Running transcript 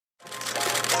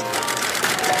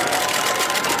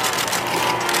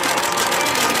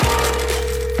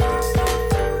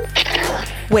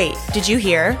Wait, did you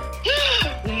hear?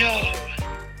 No.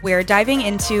 We're diving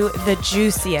into the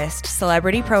juiciest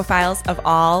celebrity profiles of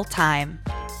all time.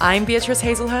 I'm Beatrice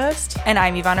Hazelhurst. And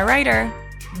I'm Ivana Ryder.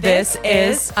 This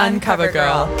is Uncover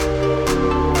Girl.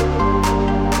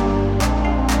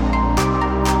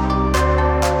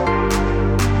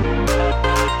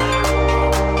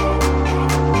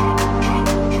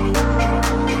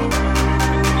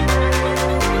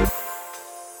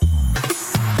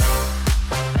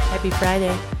 Happy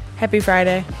Friday. Happy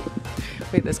Friday.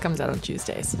 Wait, this comes out on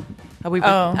Tuesdays. Are we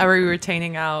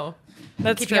retaining our...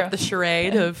 That's keeping true. up the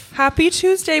charade of... Happy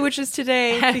Tuesday, which is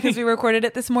today, because we recorded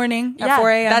it this morning at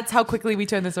 4 a.m. That's how quickly we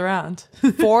turn this around.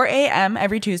 4 a.m.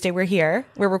 every Tuesday. We're here.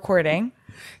 We're recording.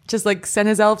 Just like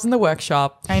Santa's elves in the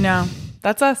workshop. I know.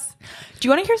 That's us. Do you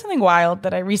want to hear something wild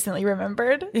that I recently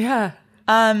remembered? Yeah.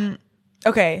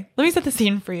 Okay, let me set the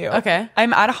scene for you. Okay.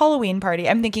 I'm at a Halloween party.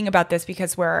 I'm thinking about this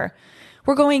because we're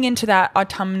going into that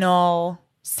autumnal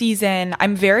season.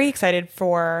 I'm very excited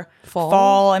for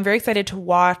fall. I'm very excited to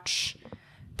watch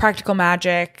Practical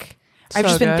Magic. I've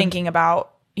just been thinking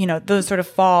about, those sort of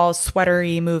fall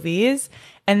sweatery movies.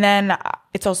 And then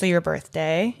it's also your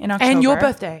birthday in October. And your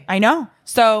birthday. I know.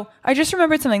 So I just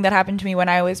remembered something that happened to me when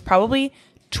I was probably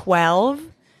 12,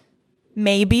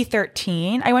 maybe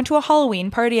 13. I went to a Halloween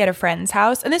party at a friend's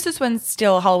house. And this is when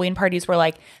still Halloween parties were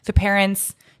like the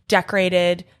parents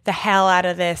decorated the hell out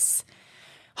of this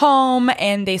home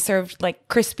and they served like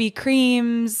Krispy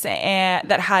Kremes and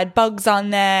that had bugs on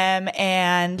them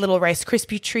and little Rice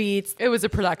Krispie treats. It was a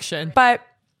production. But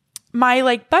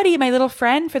my buddy, my little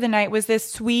friend for the night was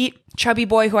this sweet chubby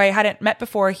boy who I hadn't met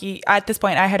before. At this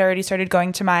point I had already started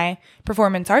going to my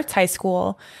performance arts high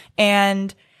school.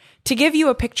 And to give you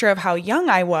a picture of how young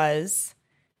I was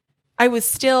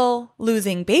still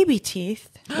losing baby teeth,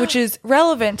 which is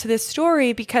relevant to this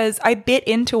story because I bit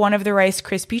into one of the Rice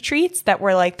Krispie treats that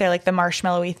were they're like the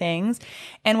marshmallowy things.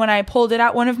 And when I pulled it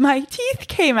out, one of my teeth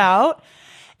came out.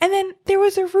 And then there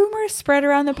was a rumor spread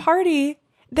around the party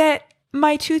that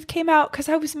my tooth came out because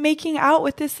I was making out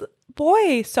with this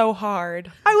boy so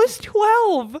hard. I was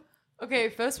 12. Okay,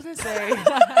 first I want to say...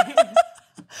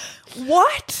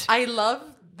 What? I love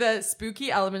the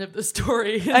spooky element of the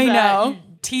story. I know.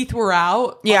 Teeth were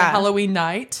out on a Halloween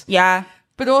night. Yeah.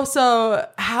 But also,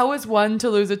 how is one to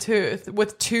lose a tooth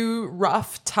with too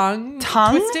rough tongue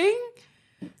twisting?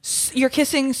 You're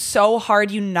kissing so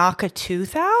hard you knock a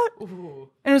tooth out? Ooh.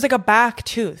 And it was like a back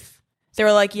tooth. They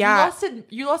were like, yeah.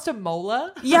 You lost a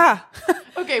molar? Yeah.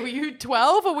 Okay, were you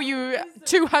 12 or were you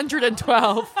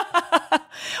 212?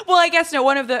 Well, I guess no,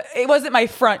 it wasn't my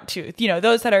front tooth.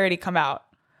 Those had already come out.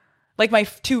 Like my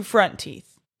two front teeth.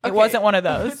 It wasn't one of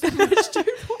those. Which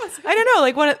tooth was it? I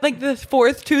don't know, like the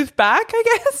fourth tooth back, I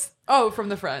guess. Oh, from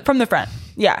the front. From the front,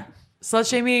 yeah. Slut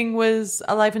shaming was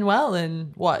alive and well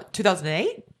in,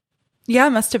 2008? Yeah, it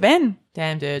must have been.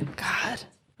 Damn, dude. God.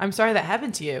 I'm sorry that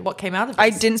happened to you. What came out of this? I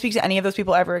didn't speak to any of those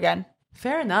people ever again.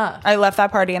 Fair enough. I left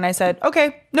that party and I said,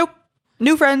 okay, nope,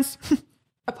 new friends.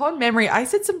 Upon memory, I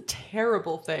said some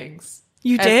terrible things.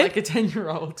 You as did? Like a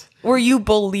 10-year-old. Were you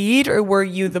bullied or were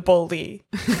you the bully?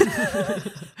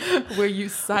 Were you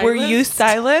silenced? Were you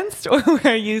silenced or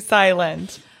were you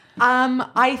silent?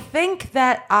 I think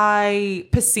that I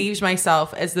perceived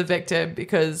myself as the victim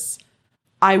because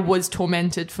I was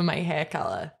tormented for my hair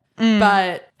color.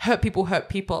 But hurt people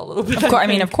a little bit.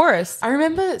 Of course. I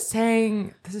remember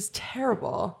saying, this is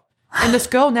terrible. And this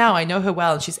girl now, I know her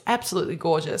well, and she's absolutely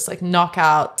gorgeous, like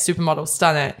knockout, supermodel,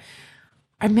 stunner.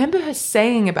 I remember her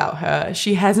saying about her,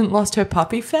 she hasn't lost her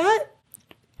puppy fat.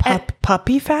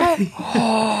 Puppy fat?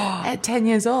 At 10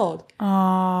 years old.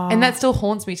 Aww. And that still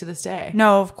haunts me to this day.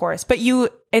 No, of course. But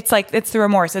it's the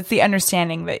remorse. It's the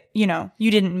understanding that,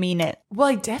 you didn't mean it. Well,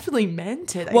 I definitely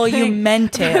meant it. You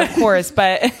meant it, of course,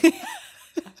 but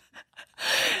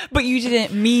but you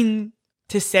didn't mean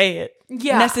to say it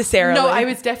necessarily. No, I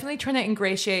was definitely trying to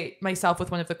ingratiate myself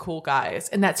with one of the cool guys,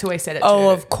 and that's who I said it to. Oh,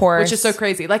 of course. Which is so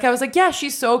crazy. Like, I was like, yeah,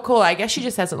 she's so cool. I guess she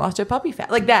just hasn't lost her puppy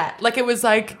fat. Like that. Like, it was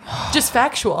like just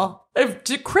factual.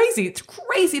 Crazy. It's a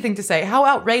crazy thing to say. How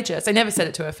outrageous. I never said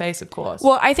it to her face, of course.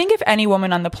 Well, I think if any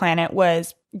woman on the planet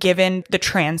was given the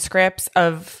transcripts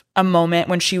of a moment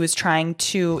when she was trying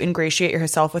to ingratiate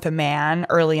herself with a man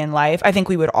early in life, I think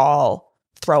we would all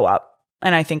throw up.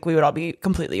 And I think we would all be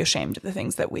completely ashamed of the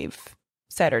things that we've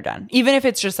said or done. Even if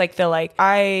it's just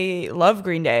I love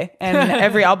Green Day. And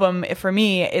every album, for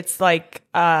me, it's like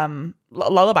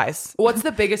lullabies. What's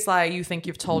the biggest lie you think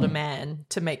you've told a man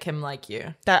to make him like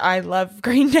you? That I love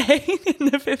Green Day in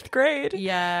the 5th grade.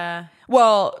 Yeah.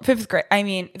 Well, 5th grade. I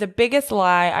mean, the biggest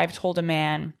lie I've told a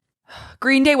man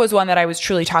Green Day was one that I was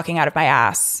truly talking out of my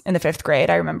ass in the 5th grade.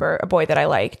 I remember a boy that I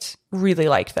liked really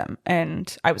liked them.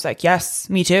 And I was like, yes,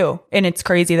 me too. And it's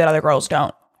crazy that other girls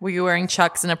don't. Were you wearing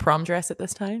Chucks and a prom dress at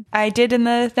this time? I did in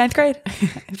the 9th grade.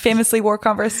 Famously wore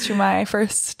Converse to my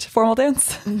first formal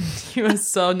dance. You were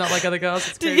so not like other girls.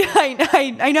 It's crazy. Yeah,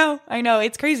 I know.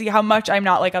 It's crazy how much I'm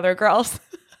not like other girls.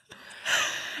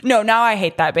 No, now I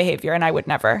hate that behavior and I would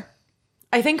never.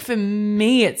 I think for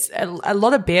me, it's a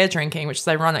lot of beer drinking, which is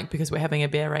ironic because we're having a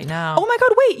beer right now. Oh my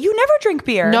God, wait, you never drink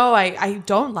beer? No, I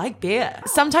don't like beer.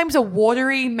 Sometimes a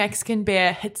watery Mexican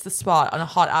beer hits the spot on a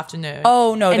hot afternoon.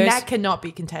 Oh, no. And that cannot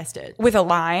be contested. With a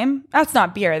lime? That's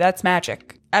not beer, that's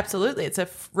magic. Absolutely. It's a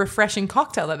refreshing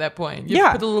cocktail at that point. You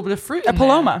Yeah. put a little bit of fruit A in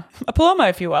Paloma. A Paloma,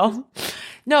 if you will.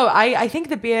 No, I think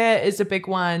the beer is a big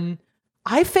one.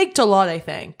 I faked a lot, I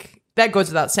think. That goes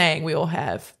without saying, we all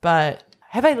have. But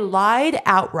have I lied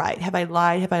outright? Have I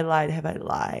lied?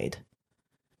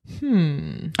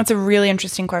 That's a really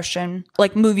interesting question.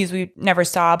 Like movies we never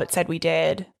saw but said we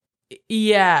did.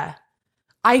 Yeah.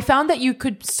 I found that you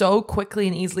could so quickly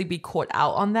and easily be caught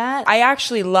out on that. I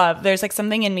actually love, there's like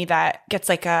something in me that gets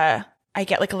like I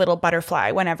get like a little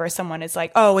butterfly whenever someone is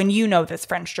like, oh, and you know this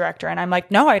French director. And I'm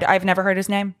like, no, I've never heard his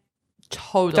name.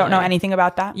 Totally. Don't know anything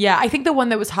about that. Yeah, I think the one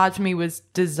that was hard for me was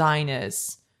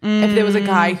designers. If there was a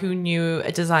guy who knew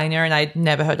a designer and I'd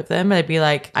never heard of them, I'd be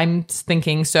like, I'm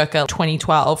thinking circa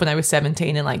 2012 when I was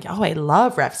 17 and like, oh, I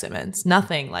love Raf Simons.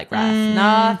 Nothing like Raf.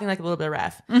 Nothing like a little bit of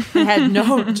Raf. I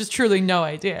had just truly no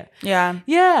idea. Yeah.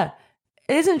 Yeah.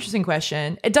 It is an interesting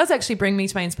question. It does actually bring me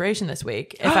to my inspiration this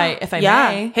week, if I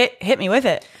yeah. may. Hit me with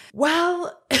it.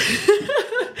 Well,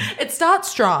 it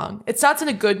starts strong. It starts on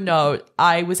a good note.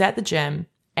 I was at the gym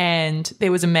and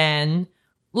there was a man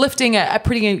lifting a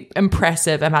pretty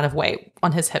impressive amount of weight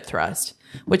on his hip thrust,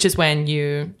 which is when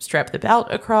you strap the belt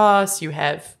across, you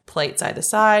have plates either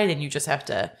side, and you just have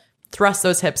to thrust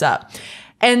those hips up.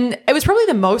 And it was probably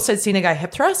the most I'd seen a guy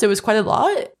hip thrust. It was quite a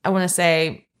lot. I want to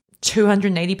say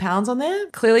 280 pounds on there,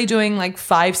 clearly doing like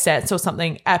 5 sets or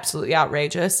something absolutely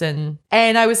outrageous. And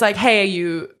I was like, hey,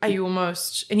 are you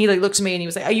almost? And he like looked at me and he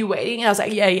was like, are you waiting? And I was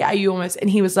like, yeah, are you almost? And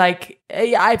he was like,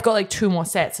 yeah, I've got like 2 more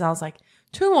sets. And I was like,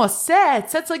 2 more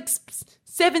sets? That's like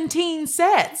 17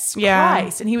 sets. Yeah.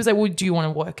 Christ. And he was like, well, do you want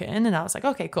to work in? And I was like,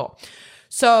 okay, cool.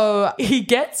 So he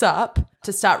gets up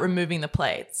to start removing the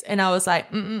plates. And I was like,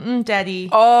 daddy.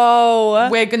 Oh.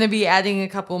 We're going to be adding a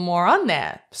couple more on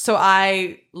there. So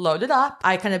I loaded up.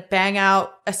 I kind of bang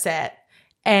out a set.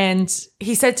 And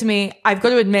he said to me, I've got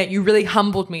to admit, you really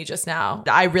humbled me just now.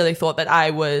 I really thought that I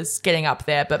was getting up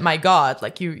there, but my God,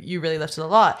 like you really lifted a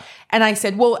lot. And I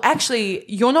said, well, actually,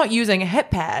 you're not using a hip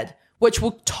pad, which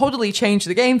will totally change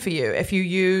the game for you if you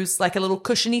use like a little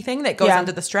cushiony thing that goes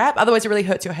under the strap. Otherwise, it really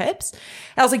hurts your hips. And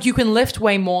I was like, you can lift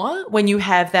way more when you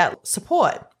have that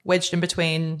support wedged in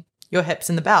between your hips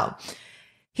and the belt.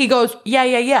 He goes,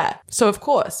 yeah. So of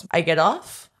course, I get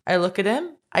off. I look at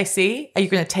him. I see, are you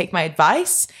going to take my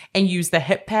advice and use the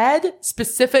hip pad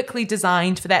specifically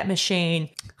designed for that machine?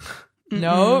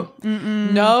 No,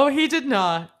 he did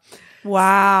not.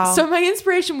 Wow. So my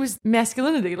inspiration was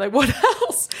masculinity. Like what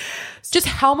else? Just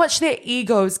how much their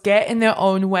egos get in their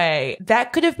own way.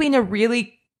 That could have been a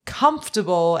really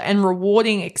comfortable and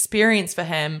rewarding experience for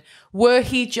him were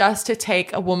he just to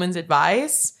take a woman's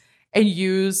advice and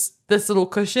use this little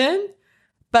cushion.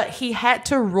 But he had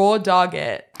to raw dog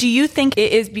it. Do you think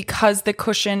it is because the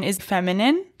cushion is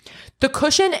feminine? The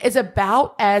cushion is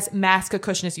about as mask a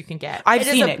cushion as you can get. I've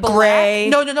seen it. Gray.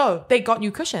 No. They got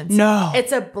new cushions. No.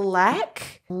 It's a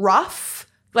black, rough,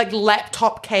 like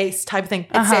laptop case type of thing.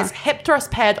 It says hip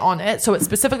thrust pad on it. So it's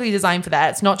specifically designed for that.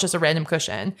 It's not just a random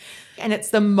cushion. And it's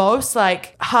the most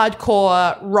like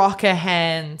hardcore rocker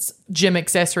hands gym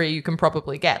accessory you can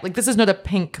probably get. Like this is not a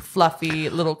pink fluffy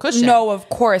little cushion. No, of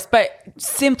course. But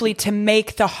simply to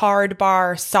make the hard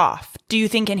bar soft. Do you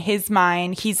think in his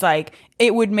mind, he's like,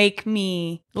 it would make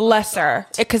me lesser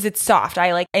because it's soft.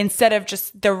 I like, instead of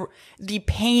just the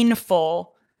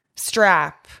painful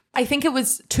strap. I think it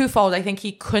was twofold. I think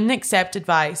he couldn't accept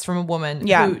advice from a woman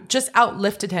who just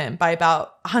outlifted him by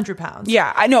about 100 pounds.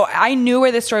 Yeah, I know. I knew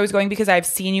where this story was going because I've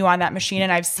seen you on that machine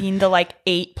and I've seen the like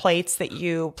 8 plates that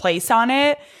you place on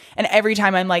it. And every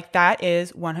time I'm like, that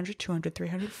is 100, 200,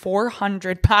 300,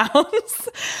 400 pounds.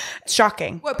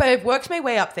 Shocking. But I've worked my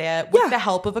way up there with the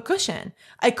help of a cushion.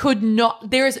 I could not,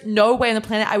 there is no way on the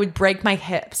planet I would break my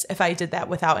hips if I did that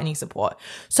without any support.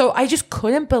 So I just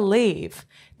couldn't believe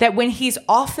that when he's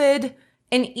offered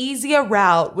an easier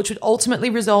route, which would ultimately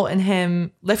result in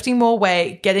him lifting more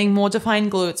weight, getting more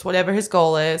defined glutes, whatever his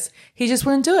goal is, he just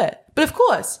wouldn't do it. But of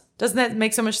course, Doesn't that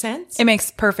make so much sense? It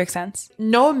makes perfect sense.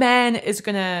 No man is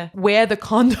going to wear the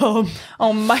condom.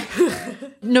 Oh my.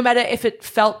 No matter if it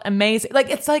felt amazing. Like,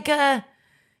 it's like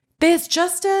there's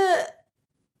just a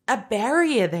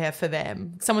barrier there for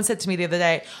them. Someone said to me the other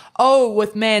day, oh,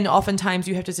 with men, oftentimes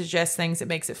you have to suggest things that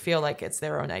makes it feel like it's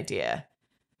their own idea.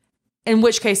 In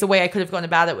which case, the way I could have gone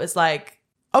about it was like,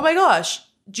 oh my gosh,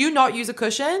 do you not use a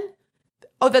cushion?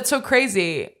 Oh, that's so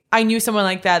crazy. I knew someone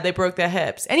like that. They broke their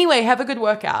hips. Anyway, have a good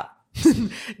workout.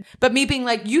 But me being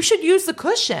like, you should use the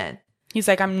cushion. He's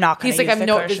like, I'm not going to use the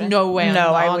cushion. There's no way.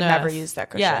 No, I would on never earth. use that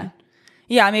cushion. Yeah.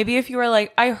 Yeah, maybe if you were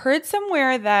like, I heard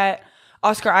somewhere that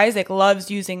Oscar Isaac loves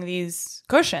using these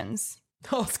cushions.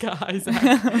 Oscar Isaac.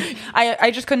 I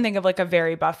just couldn't think of like a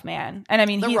very buff man. And I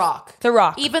mean, The Rock. The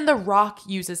Rock. Even The Rock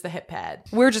uses the hip pad.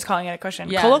 We're just calling it a cushion.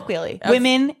 Yeah. Colloquially.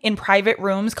 Women in private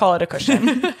rooms call it a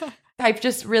cushion. I've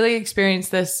just really experienced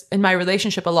this in my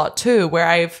relationship a lot too, where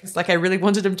I really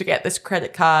wanted him to get this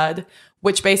credit card,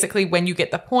 which basically when you get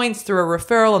the points through a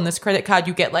referral on this credit card,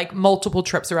 you get like multiple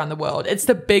trips around the world. It's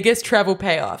the biggest travel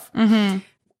payoff. Mm-hmm.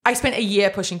 I spent a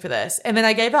year pushing for this and then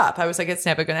I gave up. I was like, it's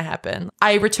never going to happen.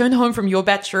 I returned home from your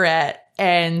bachelorette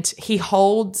and he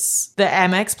holds the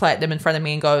Amex Platinum in front of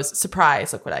me and goes,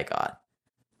 surprise, look what I got.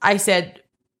 I said,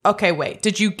 okay, wait,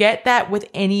 did you get that with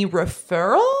any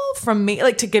referral from me?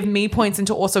 Like to give me points and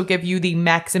to also give you the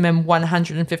maximum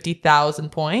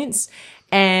 150,000 points?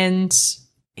 And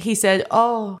he said,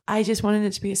 oh, I just wanted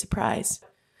it to be a surprise.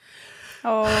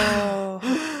 Oh.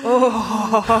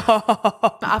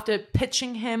 After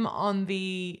pitching him on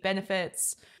the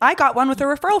benefits. I got one with a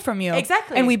referral from you.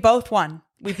 Exactly. And we both won.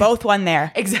 We both won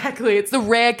there. Exactly. It's the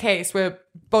rare case where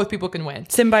both people can win.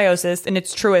 Symbiosis in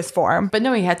its truest form. But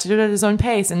no, he had to do it at his own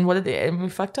pace. And and we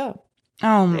fucked up.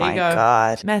 Oh my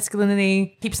God.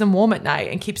 Masculinity keeps them warm at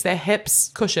night and keeps their hips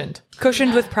cushioned.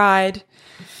 Cushioned with pride.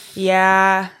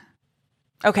 Yeah.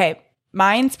 Okay.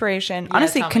 My inspiration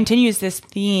honestly continues this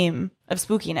theme of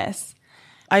spookiness.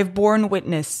 I've borne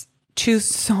witness to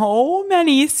so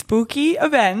many spooky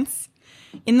events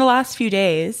in the last few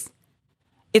days.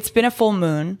 It's been a full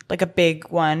moon, like a big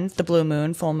one, the blue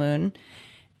moon, full moon.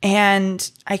 And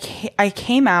I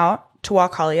came out to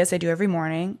walk Holly, as I do every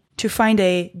morning, to find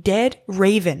a dead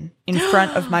raven in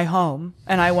front of my home.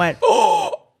 And I went,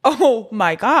 oh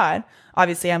my God.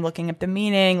 Obviously, I'm looking up the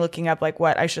meaning, looking up like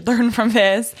what I should learn from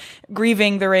this,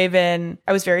 grieving the raven.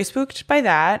 I was very spooked by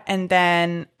that. And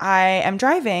then I am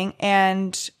driving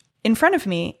and in front of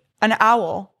me, an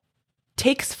owl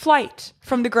takes flight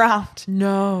from the ground.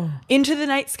 No. Into the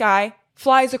night sky,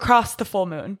 flies across the full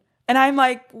moon. And I'm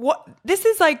like, what? This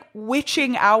is like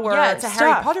witching hour. Yeah, it's a stuff.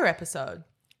 Harry Potter episode.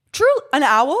 True. An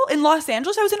owl in Los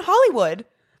Angeles? I was in Hollywood.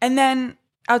 And then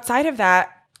outside of that,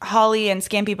 Holly and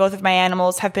Scampy, both of my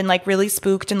animals, have been like really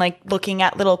spooked and like looking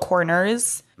at little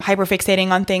corners, hyperfixating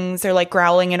on things. They're like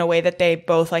growling in a way that they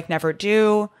both like never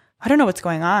do. I don't know what's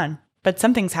going on, but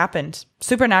something's happened.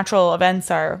 Supernatural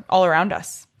events are all around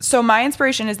us. So my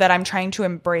inspiration is that I'm trying to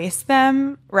embrace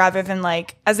them rather than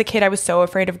like, as a kid, I was so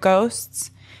afraid of ghosts.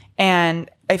 And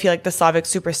I feel like the Slavic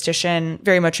superstition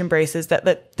very much embraces that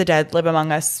the dead live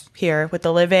among us here with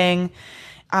the living.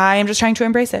 I am just trying to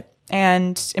embrace it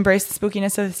and embrace the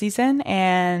spookiness of the season.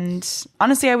 And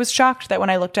honestly, I was shocked that when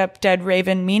I looked up dead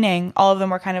raven meaning, all of them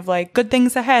were kind of like good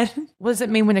things ahead. What does it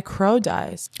mean when a crow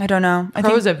dies? I don't know.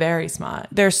 Crows are very smart.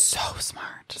 They're so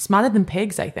smart. Smarter than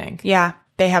pigs, I think. Yeah.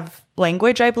 They have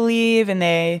language, I believe, and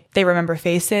they remember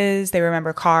faces. They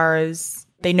remember cars.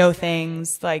 They know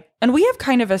things like, and we have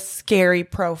kind of a scary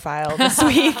profile this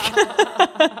week.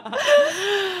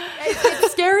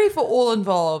 It's scary for all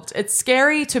involved. It's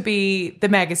scary to be the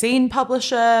magazine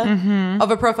publisher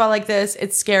of a profile like this.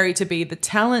 It's scary to be the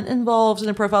talent involved in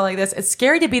a profile like this. It's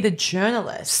scary to be the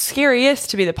journalist.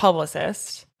 Scariest to be the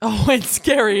publicist. Oh, it's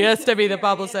scariest to be the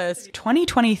publicist.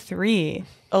 2023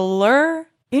 Allure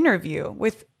interview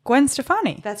with Gwen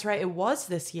Stefani. That's right. It was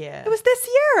this year. It was this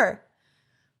year.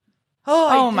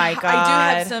 Oh my God.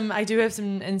 I do have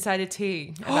some insider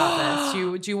tea about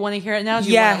this. Do you want to hear it now? Or do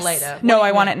you Yes. want it later? No,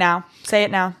 I want it now. Say it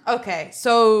now. Okay.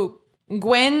 So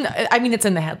Gwen, I mean, it's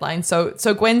in the headline. So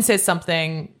Gwen says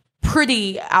something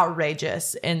pretty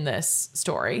outrageous in this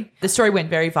story. The story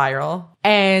went very viral,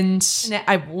 and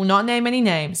I will not name any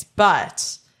names,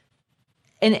 but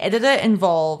an editor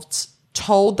involved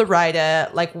told the writer,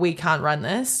 like, we can't run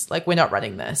this. Like, we're not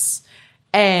running this.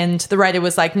 And the writer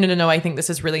was like, no, I think this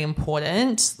is really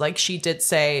important. Like, she did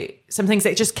say some things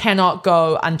that just cannot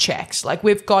go unchecked. Like,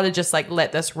 we've got to just like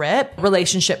let this rip,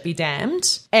 relationship be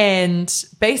damned. And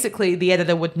basically the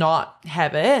editor would not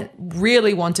have it,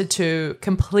 really wanted to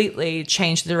completely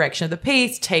change the direction of the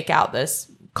piece, take out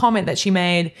this comment that she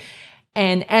made.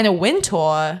 And Anna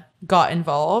Wintour got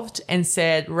involved and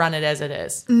said, run it as it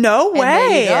is. No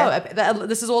way. And there you go.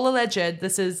 This is all alleged.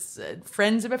 This is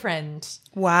friends of a friend.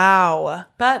 Wow.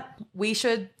 But we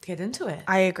should get into it.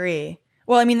 I agree.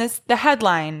 Well, I mean, the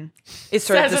headline is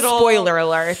sort of Says the it all. spoiler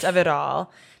alert of it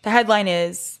all. The headline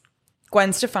is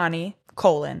Gwen Stefani, :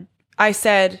 I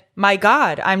said, my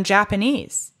God, I'm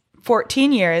Japanese.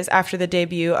 14 years after the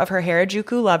debut of her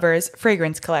Harajuku Lovers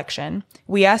fragrance collection,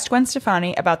 we asked Gwen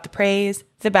Stefani about the praise,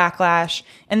 the backlash,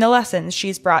 and the lessons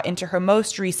she's brought into her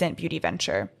most recent beauty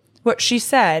venture. What she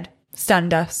said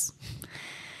stunned us.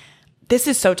 This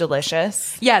is so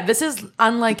delicious. Yeah, this is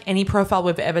unlike any profile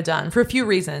we've ever done for a few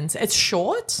reasons. It's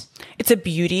short. It's a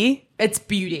beauty. It's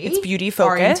beauty. It's beauty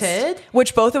focused, oriented.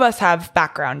 which both of us have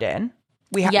background in.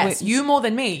 Yes, you more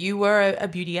than me. You were a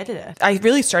beauty editor. I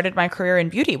really started my career in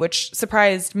beauty, which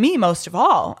surprised me most of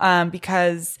all,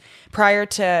 because prior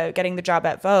to getting the job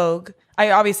at Vogue,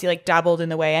 I obviously dabbled in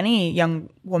the way any young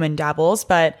woman dabbles,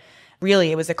 but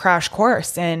really it was a crash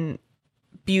course in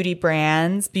beauty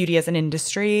brands, beauty as an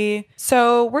industry.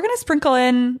 So we're going to sprinkle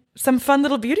in some fun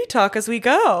little beauty talk as we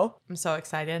go. I'm so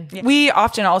excited. We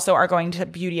often also are going to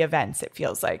beauty events, it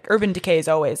feels like. Urban Decay is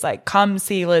always come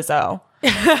see Lizzo.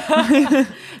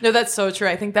 No, that's so true.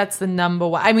 I think that's the number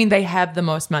one. I mean, they have the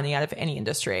most money out of any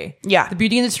industry. Yeah. The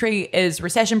beauty industry is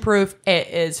recession proof. It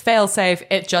is fail safe.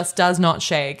 It just does not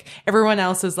shake. Everyone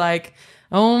else is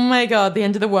oh my God, the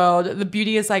end of the world. The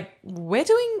beauty is we're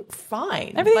doing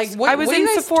fine. I was in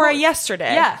Sephora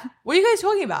yesterday. Yeah. What are you guys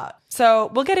talking about? So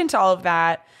we'll get into all of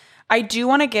that. I do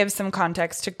want to give some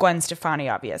context to Gwen Stefani,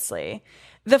 obviously.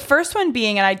 The first one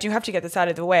being, and I do have to get this out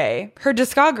of the way, her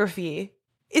discography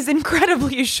is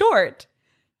incredibly short.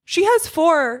 She has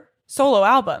 4 solo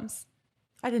albums.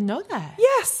 I didn't know that.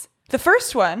 Yes. The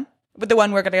first one, but the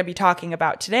one we're going to be talking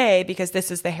about today, because this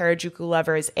is the Harajuku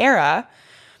Lovers era,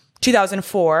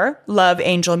 2004, Love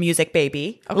Angel Music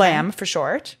Baby, okay. Lamb for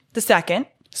short. The second,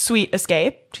 Sweet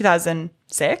Escape,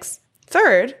 2006.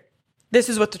 Third, This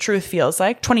Is What the Truth Feels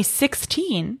Like,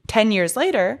 2016, 10 years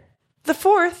later. The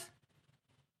fourth,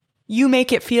 You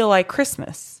Make It Feel Like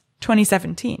Christmas,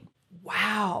 2017.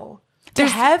 Wow. To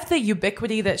have the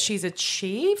ubiquity that she's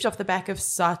achieved off the back of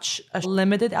such a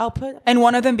limited output. And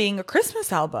one of them being a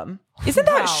Christmas album. Isn't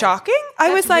that shocking?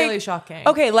 I was really shocking.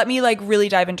 Okay, let me really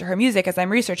dive into her music as I'm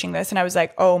researching this. And I was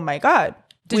oh my God.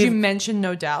 Did you mention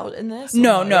No Doubt in this?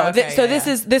 No. Okay,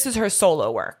 This is her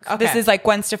solo work. Okay. This is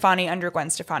Gwen Stefani under Gwen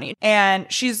Stefani.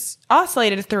 And she's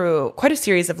oscillated through quite a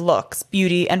series of looks,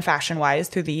 beauty and fashion-wise,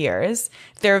 through the years.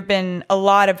 There have been a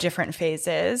lot of different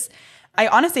phases. I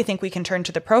honestly think we can turn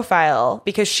to the profile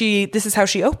because this is how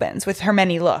she opens with her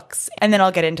many looks. And then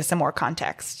I'll get into some more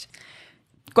context.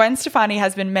 Gwen Stefani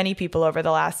has been many people over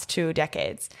the last 2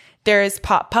 decades. There's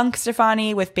pop punk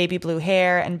Stefani with baby blue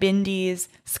hair and bindies,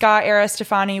 ska era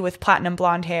Stefani with platinum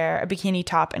blonde hair, a bikini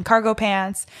top and cargo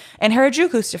pants, and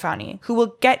Harajuku Stefani, who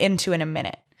we'll get into in a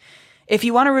minute. If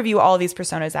you want to review all these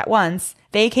personas at once,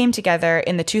 they came together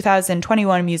in the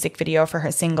 2021 music video for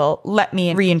her single, Let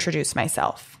Me Reintroduce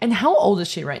Myself. And how old is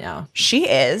she right now? She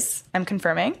is, I'm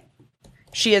confirming,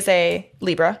 she is a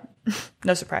Libra.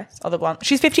 No surprise, although blonde.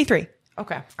 She's 53.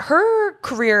 Okay. Her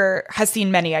career has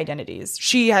seen many identities.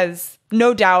 She has,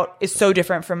 no doubt, is so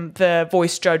different from the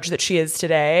voice judge that she is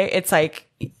today. It's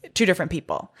 2 different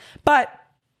people. But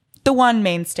the one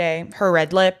mainstay, her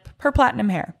red lip, her platinum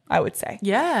hair, I would say.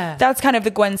 Yeah. That's kind of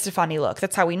the Gwen Stefani look.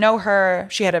 That's how we know her.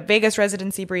 She had a Vegas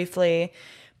residency briefly.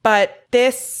 But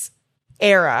this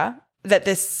era that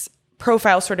this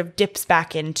profile sort of dips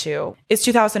back into is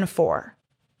 2004,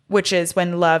 which is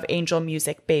when Love Angel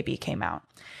Music Baby came out.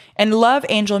 And Love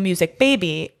Angel Music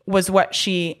Baby was what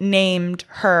she named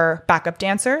her backup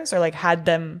dancers, or had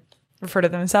them refer to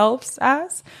themselves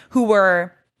as, who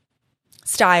were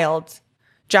styled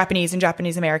Japanese and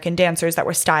Japanese American dancers that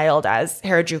were styled as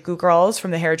Harajuku girls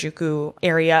from the Harajuku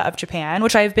area of Japan,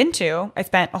 which I've been to. I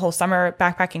spent a whole summer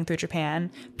backpacking through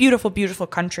Japan. Beautiful, beautiful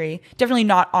country. Definitely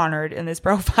not honored in this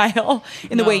profile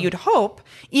in the way you'd hope,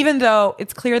 even though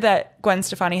it's clear that Gwen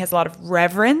Stefani has a lot of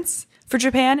reverence for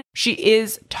Japan. She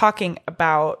is talking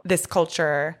about this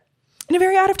culture in a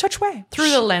very out of touch way.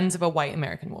 Through the lens of a white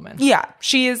American woman. Yeah.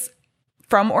 She is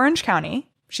from Orange County.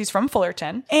 She's from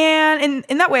Fullerton. And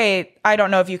in that way, I don't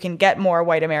know if you can get more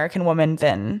white American woman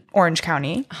than Orange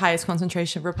County. Highest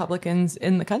concentration of Republicans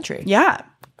in the country. Yeah.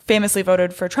 Famously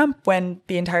voted for Trump when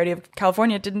the entirety of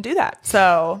California didn't do that.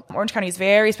 So Orange County is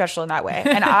very special in that way.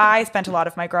 And I spent a lot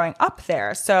of my growing up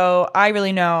there. So I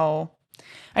really know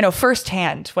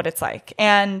firsthand what it's like.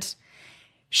 And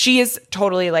she is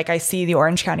totally like, I see the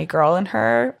Orange County girl in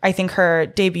her. I think her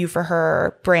debut for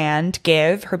her brand,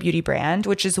 Give, her beauty brand,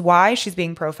 which is why she's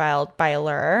being profiled by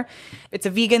Allure. It's a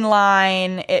vegan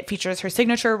line. It features her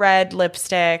signature red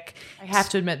lipstick. I have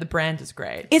to admit, the brand is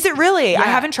great. Is it really? Yeah, I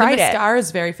haven't tried the it. mascara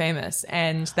is very famous,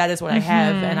 and that is what I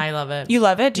have, and I love it. You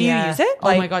love it? Do you use it?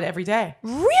 Oh my God, every day.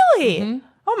 Really?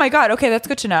 Oh my God. Okay, that's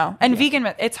good to know. And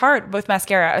vegan, it's hard with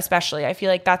mascara, especially. I feel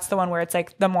like that's the one where it's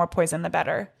like the more poison, the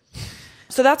better.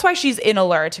 So that's why she's in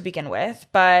Allure to begin with,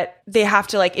 but they have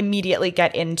to like immediately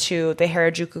get into the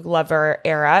Harajuku Lover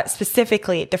era,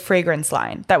 specifically the fragrance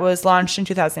line that was launched in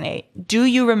 2008. Do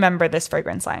you remember this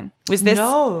fragrance line? Was this?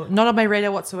 No, not on my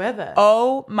radar whatsoever.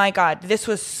 Oh my God. This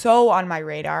was so on my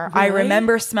radar. Really? I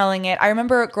remember smelling it. I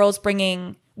remember girls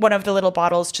bringing one of the little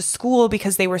bottles to school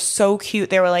because they were so cute.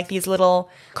 They were like these little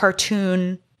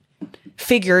cartoon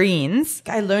figurines.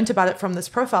 I learned about it from this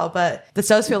profile, but this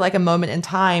does feel like a moment in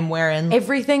time wherein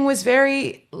everything was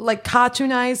very like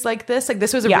cartoonized like this. Like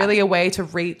this was really a way to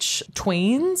reach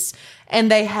tweens,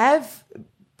 and they have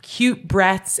cute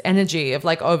Bratz energy of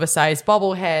like oversized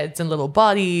bobbleheads and little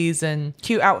bodies and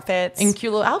Cute outfits. and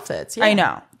cute little outfits. Yeah. I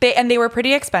know. They were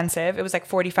pretty expensive. It was like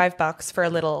 $45 for a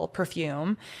little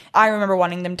perfume. I remember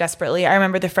wanting them desperately. I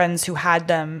remember the friends who had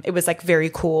them. It was like very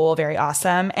cool, very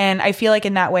awesome. And I feel like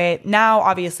in that way, now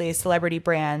obviously celebrity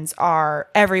brands are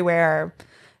everywhere.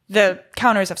 The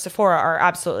counters of Sephora are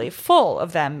absolutely full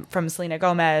of them, from Selena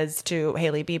Gomez to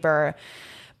Hailey Bieber.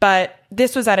 But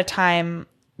this was at a time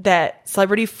that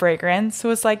celebrity fragrance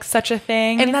was like such a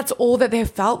thing. And that's all that they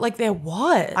felt like there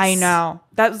was. I know.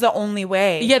 That was the only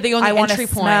way. Yeah, the only I want to entry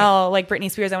point. smell like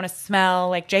Britney Spears. I want to smell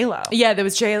like J-Lo. Yeah, there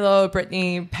was J-Lo,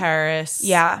 Britney, Paris.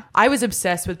 Yeah. I was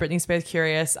obsessed with Britney Spears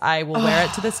Curious. I will wear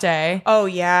it to this day. Oh,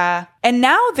 yeah. And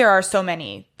now there are so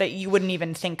many that you wouldn't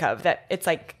even think of that it's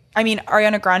like, I mean,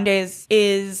 Ariana Grande's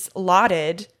is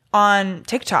lauded on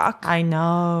TikTok. I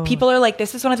know. People are like,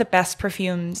 this is one of the best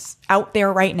perfumes out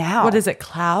there right now. What is it,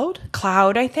 Cloud?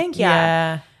 Cloud, I think. Yeah.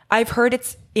 Yeah. I've heard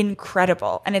it's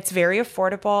incredible and it's very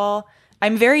affordable.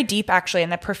 I'm very deep actually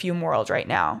in the perfume world right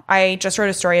now. I just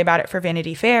wrote a story about it for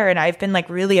Vanity Fair and I've been like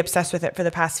really obsessed with it for the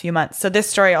past few months. So this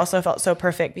story also felt so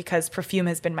perfect because perfume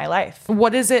has been my life.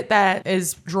 What is it that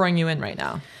is drawing you in right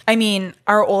now? I mean,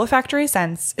 our olfactory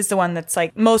sense is the one that's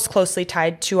like most closely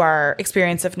tied to our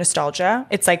experience of nostalgia.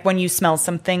 It's like when you smell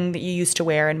something that you used to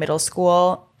wear in middle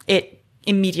school, it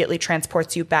immediately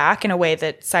transports you back in a way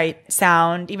that sight,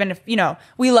 sound, even if, you know,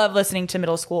 we love listening to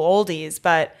middle school oldies,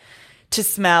 but to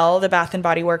smell the Bath &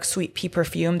 Body Works Sweet Pea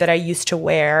perfume that I used to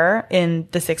wear in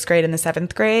the 6th grade and the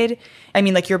 7th grade. I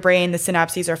mean, like your brain, the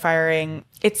synapses are firing.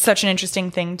 It's such an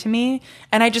interesting thing to me.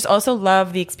 And I just also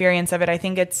love the experience of it. I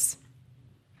think it's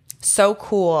so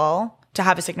cool to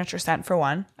have a signature scent for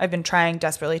one. I've been trying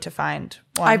desperately to find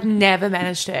one. I've never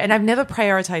managed it, and I've never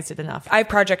prioritized it enough. I've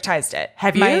projectized it.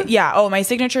 Have you? Yeah. Oh, my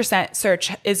signature scent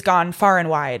search is gone far and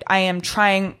wide. I am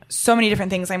trying so many different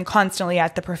things. I'm constantly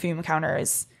at the perfume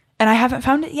counters. And I haven't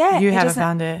found it yet. You haven't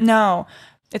found it? No.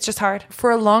 It's just hard.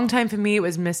 For a long time for me, it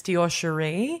was Misty or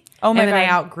Cherie. Oh my and then I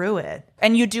God. outgrew it.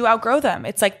 And you do outgrow them.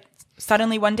 It's like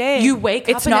suddenly one day You wake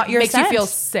up it's and not it your makes scent. you feel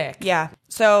sick. Yeah.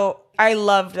 So I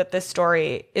love that this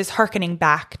story is hearkening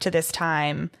back to this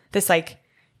time, this like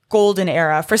golden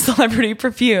era for celebrity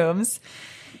perfumes,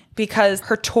 because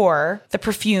her tour, the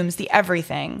perfumes, the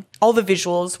everything, all the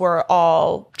visuals were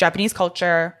all Japanese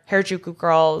culture, Harajuku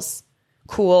girls,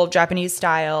 cool Japanese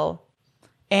style.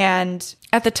 And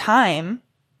at the time,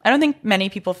 I don't think many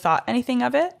people thought anything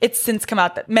of it. It's since come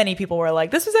out that many people were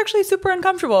like, this was actually super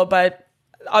uncomfortable, but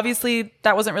obviously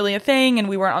that wasn't really a thing and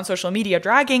we weren't on social media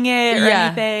dragging it or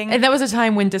anything. And that was a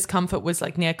time when discomfort was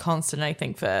like near constant, I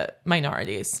think, for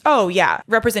minorities. Oh, yeah.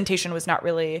 Representation was not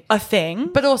really a thing.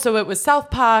 But also it was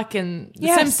South Park and The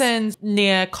Yes. Simpsons,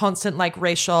 near constant like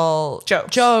racial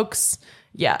jokes.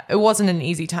 Yeah, it wasn't an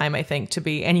easy time, I think, to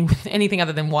be anything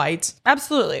other than white.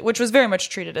 Absolutely, which was very much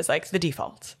treated as like the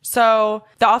default. So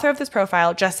the author of this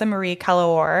profile, Jessa Marie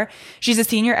Callawar, she's a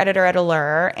senior editor at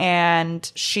Allure,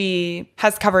 and she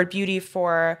has covered beauty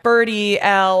for Birdie,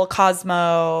 Elle,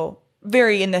 Cosmo,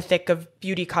 very in the thick of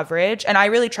beauty coverage. And I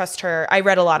really trust her. I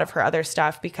read a lot of her other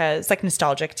stuff because it's like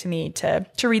nostalgic to me to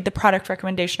read the product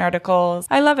recommendation articles.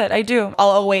 I love it. I do. I'll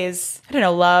always, I don't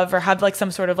know, love or have like some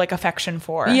sort of like affection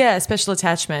for. Yeah, special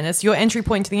attachment. It's your entry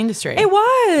point to the industry. It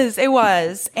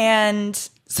was. And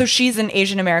so she's an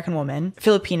Asian American woman,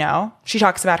 Filipino. She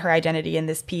talks about her identity in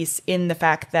this piece in the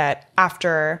fact that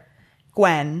after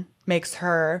Gwen makes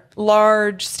her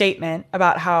large statement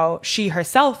about how she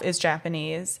herself is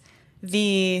Japanese,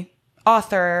 the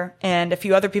author and a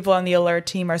few other people on the Allure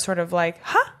team are sort of like,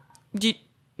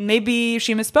 maybe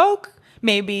she misspoke.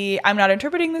 maybe I'm not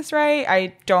interpreting this right.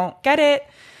 I don't get it.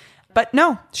 But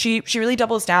no, she really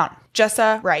doubles down.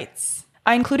 Jessa writes,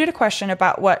 I included a question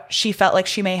about what she felt like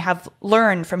she may have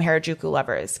learned from Harajuku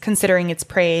Lovers, considering its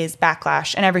praise,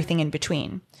 backlash, and everything in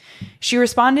between. She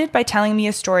responded by telling me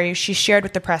a story she shared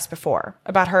with the press before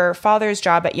about her father's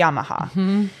job at Yamaha.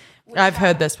 Mm-hmm. I've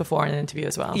heard this before in an interview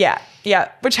as well.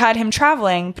 Yeah, which had him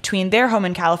traveling between their home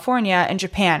in California and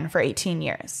Japan for 18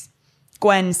 years.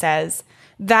 Gwen says,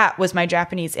 that was my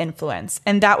Japanese influence,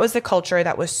 and that was the culture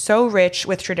that was so rich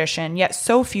with tradition, yet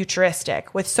so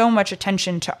futuristic, with so much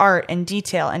attention to art and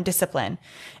detail and discipline.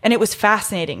 And it was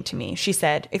fascinating to me, she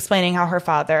said, explaining how her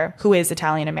father, who is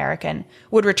Italian-American,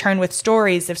 would return with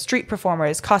stories of street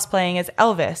performers cosplaying as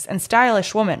Elvis and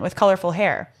stylish women with colorful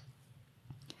hair.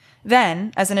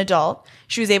 Then, as an adult,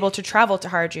 she was able to travel to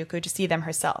Harajuku to see them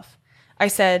herself. I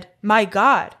said, my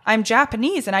God, I'm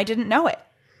Japanese and I didn't know it.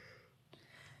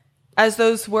 As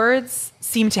those words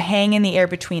seemed to hang in the air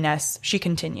between us, she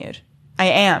continued, I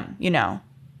am, you know.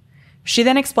 She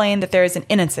then explained that there is an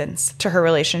innocence to her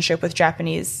relationship with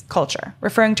Japanese culture,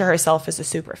 referring to herself as a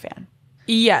superfan.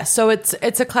 Yeah, so it's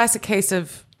a classic case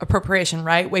of appropriation,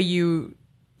 right? Where you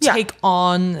take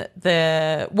on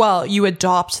you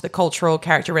adopt the cultural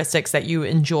characteristics that you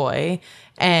enjoy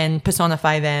and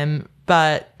personify them,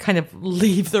 but kind of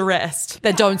leave the rest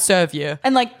that don't serve you.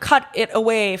 And like cut it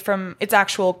away from its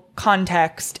actual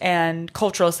context and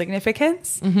cultural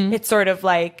significance. Mm-hmm. It's sort of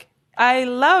like, I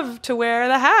love to wear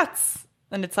the hats.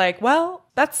 And it's like, well,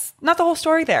 that's not the whole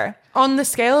story there. On the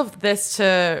scale of this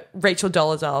to Rachel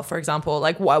Dolezal, for example,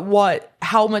 like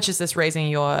how much is this raising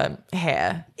your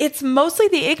hair? It's mostly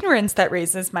the ignorance that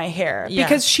raises my hair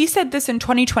because she said this in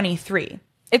 2023.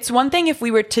 It's one thing if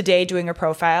we were today doing a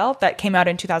profile that came out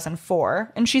in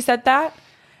 2004 and she said that,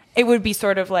 it would be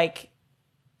sort of like,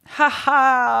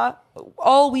 haha,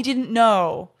 all we didn't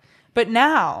know. But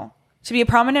now, to be a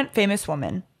prominent, famous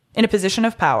woman in a position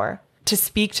of power, to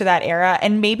speak to that era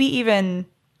and maybe even,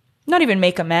 not even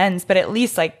make amends, but at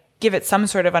least like give it some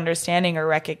sort of understanding or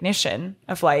recognition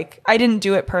of like, I didn't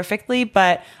do it perfectly,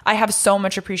 but I have so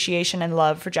much appreciation and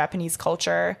love for Japanese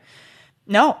culture.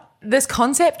 No. This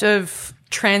concept of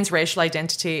transracial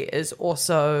identity is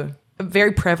also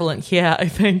very prevalent here, I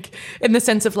think, in the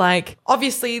sense of like,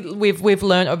 obviously we've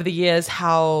learned over the years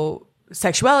how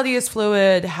sexuality is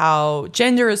fluid, how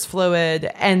gender is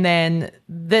fluid, and then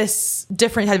this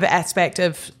different type of aspect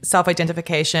of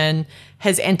self-identification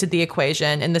has entered the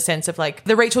equation in the sense of like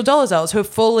the Rachel Dolezals who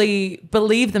fully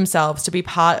believe themselves to be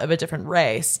part of a different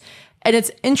race. And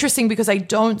it's interesting because I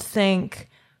don't think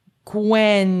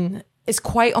Gwen is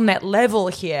quite on that level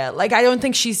here. Like, I don't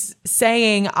think she's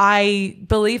saying, I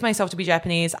believe myself to be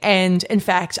Japanese, and in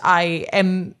fact, I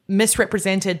am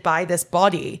misrepresented by this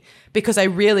body because I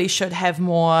really should have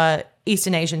more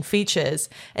Eastern Asian features.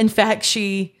 In fact,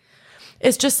 she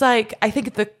is just like, I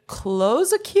think the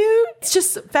clothes are cute. It's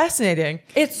just fascinating.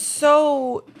 It's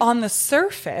so on the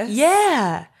surface.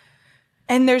 Yeah.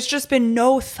 And there's just been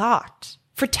no thought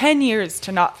for 10 years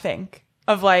to not think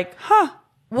of like,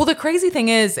 Well, the crazy thing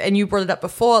is, and you brought it up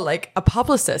before, like a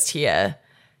publicist here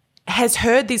has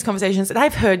heard these conversations, and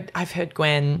I've heard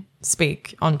Gwen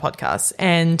speak on podcasts,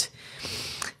 and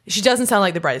she doesn't sound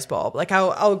like the brightest bulb. Like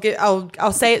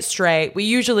I'll say it straight. We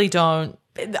usually don't.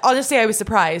 Honestly, I was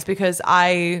surprised because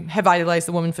I have idolized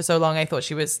the woman for so long. I thought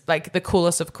she was like the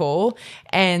coolest of cool.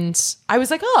 And I was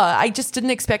like, I just didn't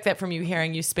expect that from you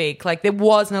hearing you speak. Like there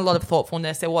wasn't a lot of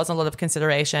thoughtfulness. There wasn't a lot of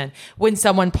consideration. When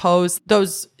someone posed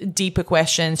those deeper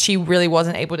questions, she really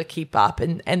wasn't able to keep up.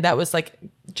 And that was like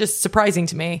just surprising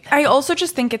to me. I also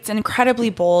just think it's incredibly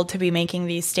bold to be making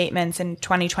these statements in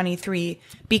 2023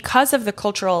 because of the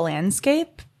cultural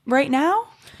landscape right now.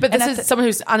 But this is someone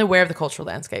who's unaware of the cultural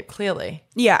landscape, clearly.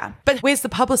 Yeah. But where's the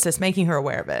publicist making her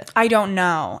aware of it? I don't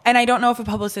know. And I don't know if a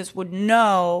publicist would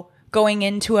know going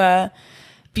into a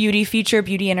beauty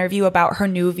interview about her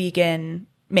new vegan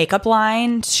makeup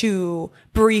line to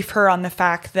brief her on the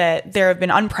fact that there have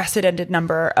been unprecedented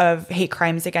number of hate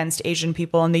crimes against Asian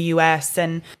people in the US,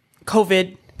 and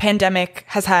COVID pandemic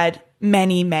has had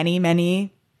many, many,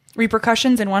 many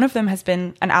repercussions, and one of them has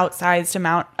been an outsized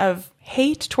amount of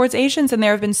hate towards Asians, and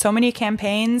there have been so many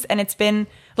campaigns, and it's been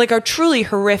like a truly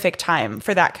horrific time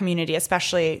for that community,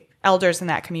 especially elders in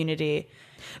that community,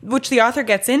 which the author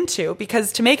gets into,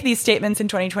 because to make these statements in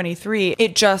 2023,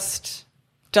 it just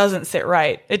doesn't sit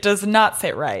right. It does not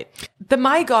sit right. The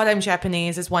 "my God, I'm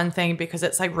Japanese" is one thing because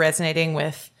it's like resonating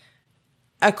with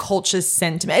a culture's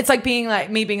sentiment. It's like being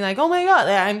like me being like, oh my God,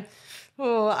 I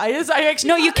actually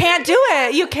no, you can't do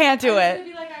it. You can't do it.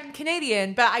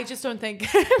 Canadian, but I just don't think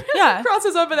it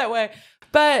crosses over that way.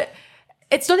 But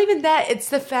It's not even that. It's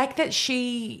the fact that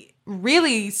she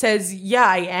really says, yeah,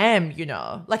 I am,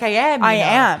 Like I am. I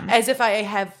am. As if I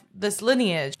have this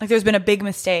lineage. Like there's been a big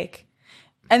mistake.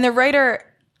 And the writer,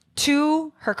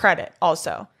 to her credit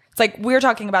also, it's like we're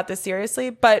talking about this seriously,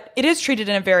 but it is treated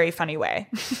in a very funny way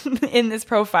in this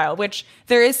profile, which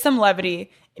there is some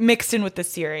levity mixed in with the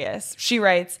serious. She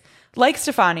writes, like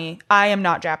Stefani, I am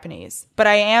not Japanese, but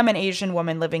I am an Asian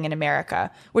woman living in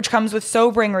America, which comes with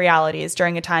sobering realities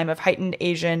during a time of heightened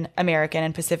Asian, American,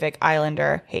 and Pacific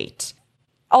Islander hate.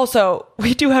 Also,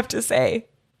 we do have to say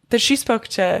that she spoke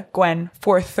to Gwen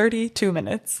for 32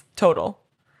 minutes total,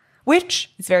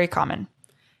 which is very common.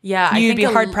 Yeah, You'd be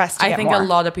hard-pressed to I get think more. a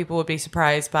lot of people would be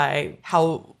surprised by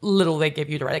how little they give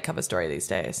you to write a cover story these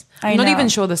days. I I'm not know. even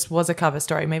sure this was a cover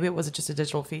story. Maybe it was just a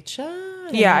digital feature.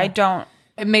 Yeah, I don't.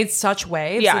 It made such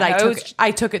waves Yeah, that no,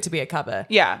 I took it to be a cover.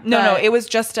 Yeah, no, But- it was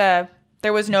just there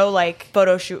was no like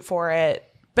photo shoot for it.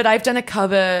 But I've done a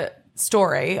cover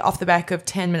story off the back of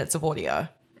 10 minutes of audio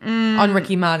on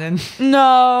Ricky Martin.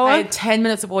 No. I had 10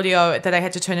 minutes of audio that I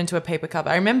had to turn into a paper cover.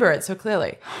 I remember it so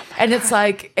clearly. And it's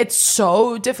like, it's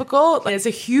so difficult. Like, it's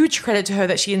a huge credit to her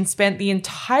that she spent the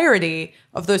entirety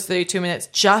of those 32 minutes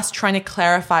just trying to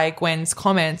clarify Gwen's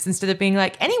comments instead of being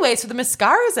like, anyway, so the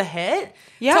mascara's a hit.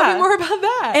 Yeah. Tell me more about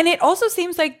that. And it also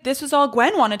seems like this was all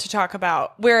Gwen wanted to talk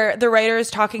about, where the writer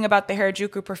is talking about the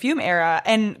Harajuku perfume era,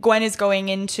 and Gwen is going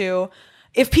into,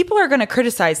 if people are going to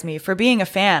criticize me for being a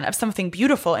fan of something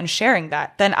beautiful and sharing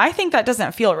that, then I think that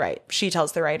doesn't feel right, she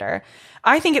tells the writer.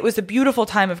 I think it was a beautiful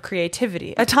time of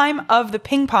creativity, a time of the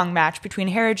ping pong match between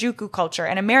Harajuku culture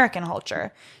and American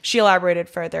culture. She elaborated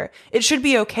further. It should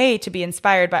be okay to be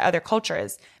inspired by other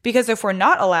cultures, because if we're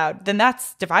not allowed, then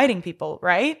that's dividing people,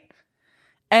 right?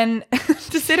 And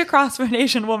to sit across from an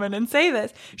Asian woman and say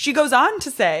this, she goes on to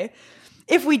say,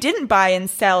 if we didn't buy and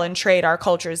sell and trade our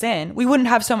cultures in, we wouldn't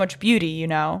have so much beauty, you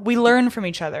know? We learn from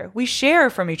each other. We share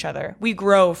from each other. We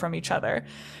grow from each other.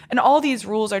 And all these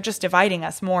rules are just dividing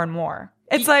us more and more.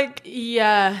 It's like,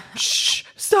 yeah. shh,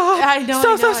 stop. I know,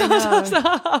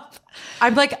 Stop.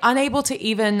 I'm like unable to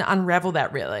even unravel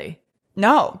that really.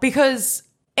 No. Because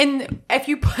if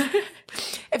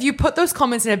you put those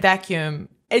comments in a vacuum,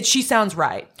 she sounds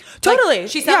right. Totally. Like,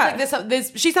 she sounds like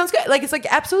this. She sounds good. Like, it's like,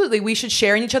 absolutely, we should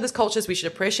share in each other's cultures. We should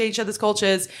appreciate each other's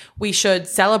cultures. We should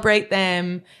celebrate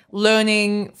them.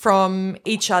 Learning from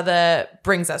each other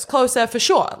brings us closer, for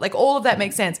sure. Like, all of that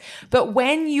makes sense. But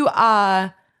when you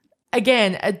are,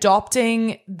 again,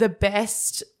 adopting the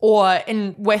best, or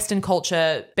in Western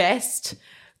culture, best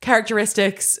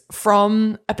characteristics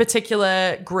from a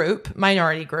particular group,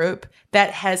 minority group,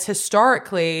 that has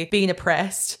historically been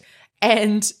oppressed,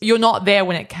 and you're not there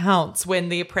when it counts, when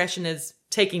the oppression is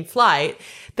taking flight,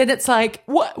 then it's like,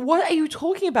 what are you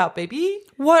talking about, baby?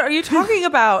 What are you talking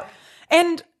about?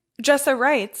 And Jessa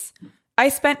writes, I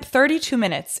spent 32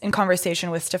 minutes in conversation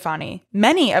with Stefani,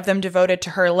 many of them devoted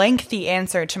to her lengthy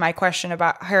answer to my question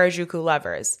about Harajuku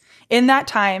lovers. In that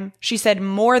time, she said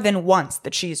more than once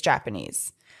that she's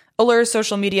Japanese. Allure's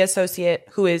social media associate,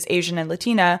 who is Asian and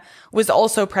Latina, was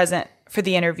also present for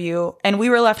the interview, and we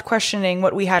were left questioning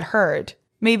what we had heard.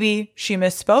 Maybe she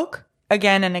misspoke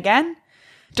again and again?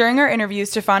 During our interview,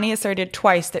 Stefani asserted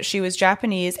twice that she was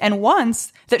Japanese, and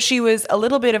once that she was a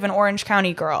little bit of an Orange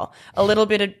County girl, a little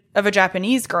bit of a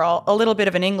Japanese girl, a little bit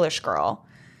of an English girl.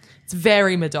 It's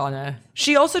very Madonna.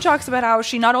 She also talks about how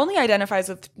she not only identifies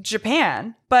with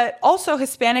Japan, but also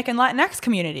Hispanic and Latinx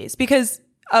communities because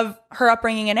of her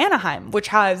upbringing in Anaheim, which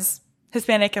has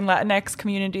Hispanic and Latinx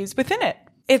communities within it.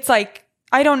 It's like,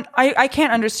 I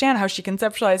can't understand how she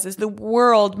conceptualizes the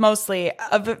world mostly.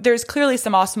 There's clearly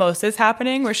some osmosis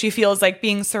happening where she feels like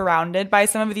being surrounded by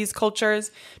some of these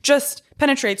cultures just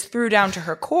penetrates through down to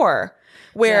her core.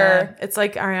 Where it's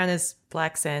like Ariana's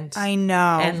black scent. I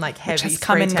know. And like heavy which has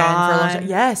come spray and tan for a long gone. time.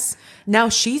 Yes. Now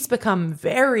she's become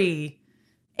very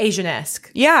Asian-esque.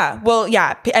 Yeah. Well,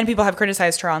 yeah. And people have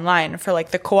criticized her online for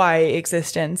like the kawaii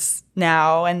existence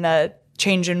now and the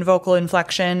change in vocal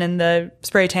inflection and the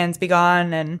spray tans be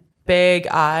gone and big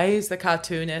eyes, the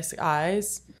cartoonish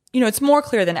eyes. You know, it's more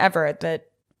clear than ever that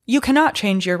you cannot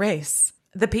change your race.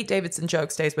 The Pete Davidson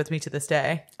joke stays with me to this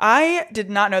day. I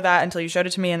did not know that until you showed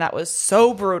it to me, and that was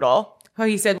so brutal. Oh,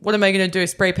 he said, what am I going to do?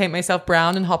 Spray paint myself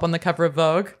brown and hop on the cover of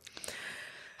Vogue?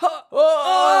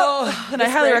 And I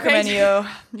highly recommend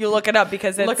you look it up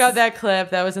because it's... Look out that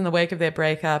clip. That was in the wake of their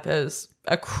breakup. It was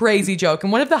a crazy joke.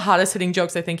 And one of the hardest hitting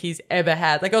jokes I think he's ever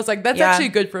had. Like, I was like, that's actually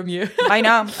good from you. I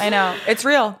know. It's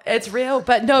real. It's real.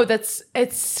 But no, this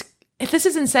is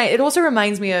insane. It also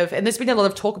reminds me of, and there's been a lot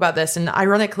of talk about this, and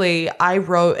ironically, I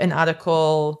wrote an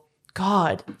article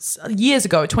God, years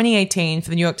ago, 2018 for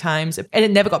the New York Times, and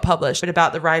it never got published, but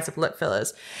about the rise of lip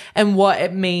fillers and what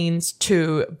it means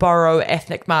to borrow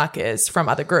ethnic markers from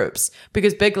other groups.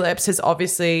 Because big lips has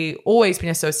obviously always been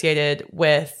associated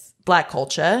with Black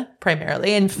culture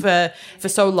primarily. And for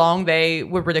so long, they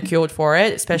were ridiculed for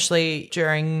it, especially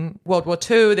during World War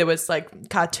II. There was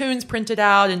like cartoons printed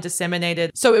out and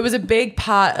disseminated. So it was a big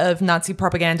part of Nazi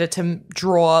propaganda to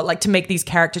draw, like to make these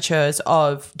caricatures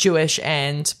of Jewish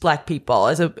and Black people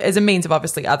as a means of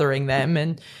obviously othering them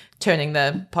and turning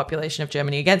the population of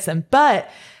Germany against them. But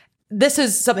this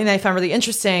is something that I found really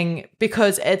interesting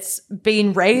because it's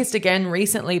been raised again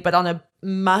recently, but on a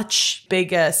much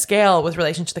bigger scale with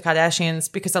relation to the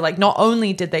Kardashians, because they're like, not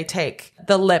only did they take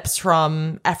the lips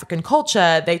from African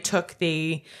culture, they took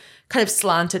the kind of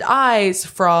slanted eyes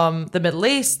from the Middle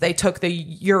East, they took the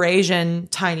Eurasian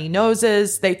tiny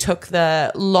noses, they took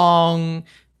the long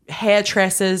hair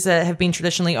tresses that have been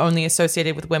traditionally only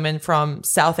associated with women from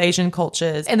South Asian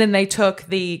cultures. And then they took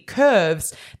the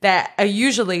curves that are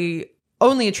usually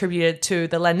only attributed to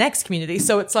the Latinx community.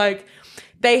 So it's like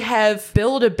they have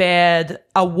Build-A-Beared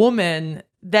a woman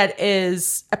that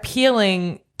is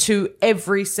appealing to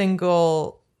every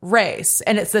single race.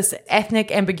 And it's this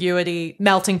ethnic ambiguity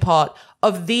melting pot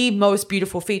of the most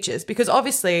beautiful features. Because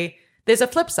obviously there's a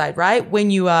flip side, right? When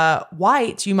you are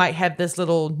white, you might have this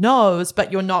little nose,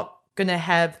 but you're not going to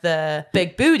have the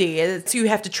big booty. So you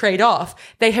have to trade off.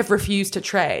 They have refused to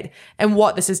trade. And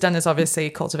what this has done is obviously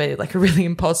cultivated like a really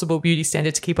impossible beauty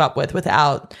standard to keep up with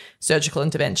without surgical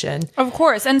intervention. Of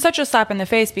course. And such a slap in the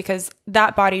face because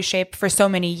that body shape for so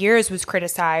many years was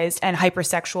criticized and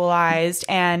hypersexualized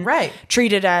and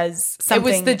treated as something.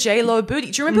 It was the J-Lo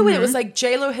booty. Do you remember when it was like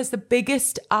J-Lo has the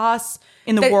biggest ass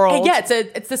in the world? Yeah,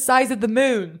 it's the size of the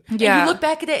moon. Yeah. And you look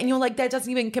back at it and you're like, that doesn't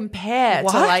even compare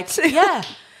what? to like, yeah.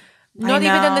 Not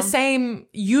even in the same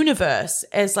universe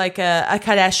as like a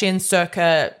Kardashian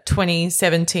circa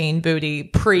 2017 booty,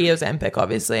 pre-Ozempic,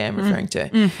 obviously I'm referring to.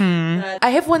 Mm-hmm. I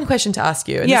have one question to ask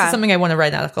you, and this is something I want to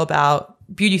write an article about,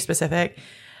 beauty specific.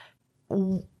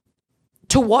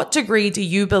 To what degree do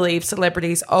you believe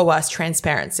celebrities owe us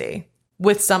transparency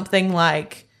with something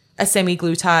like a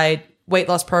semaglutide weight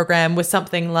loss program, with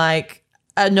something like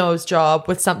a nose job,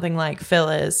 with something like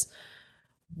fillers?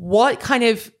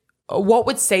 What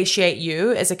would satiate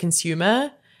you as a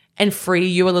consumer and free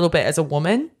you a little bit as a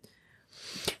woman?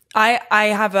 I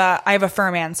have a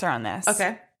firm answer on this.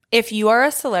 Okay. If you are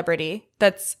a celebrity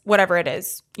that's whatever it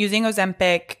is, using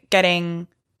Ozempic, getting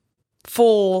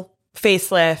full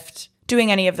facelift,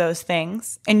 doing any of those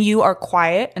things, and you are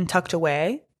quiet and tucked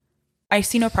away, I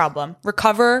see no problem.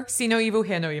 Recover. See no evil,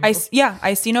 hear no evil.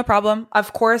 I see no problem.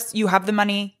 Of course, you have the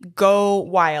money. Go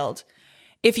wild.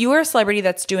 If you are a celebrity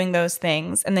that's doing those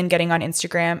things and then getting on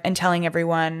Instagram and telling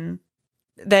everyone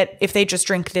that if they just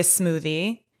drink this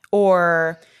smoothie,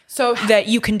 or so that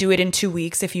you can do it in 2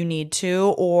 weeks if you need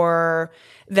to, or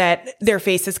that their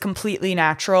face is completely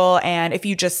natural and if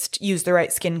you just use the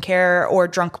right skincare or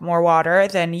drunk more water,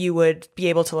 then you would be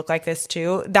able to look like this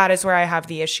too. That is where I have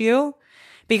the issue,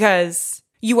 because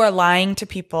you are lying to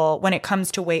people when it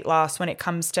comes to weight loss, when it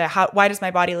comes to why does my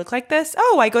body look like this?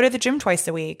 Oh, I go to the gym twice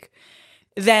a week.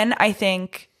 Then I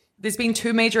think there's been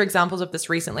two major examples of this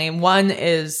recently. And one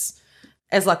is,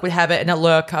 as luck would have it, an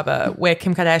Allure cover where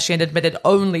Kim Kardashian admitted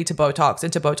only to Botox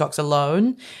and to Botox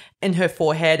alone in her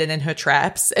forehead and in her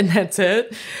traps. And that's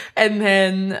it. And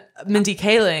then Mindy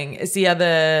Kaling is the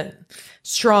other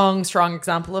strong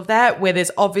example of that, where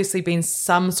there's obviously been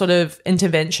some sort of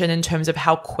intervention in terms of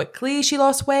how quickly she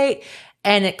lost weight.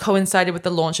 And it coincided with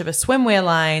the launch of a swimwear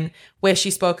line where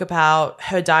she spoke about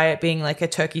her diet being like a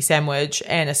turkey sandwich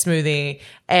and a smoothie,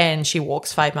 and she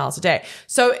walks 5 miles a day.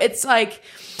 So it's like,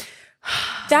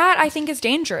 that I think is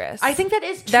dangerous. I think that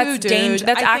is too, dude.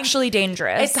 That's actually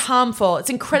dangerous. It's harmful. It's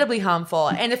incredibly harmful.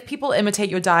 And if people imitate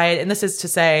your diet, and this is to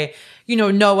say, you know,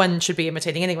 no one should be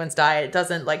imitating anyone's diet. It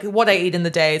doesn't, like, what I eat in the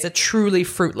day is a truly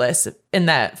fruitless in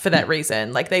that, for that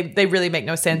reason. Like, they really make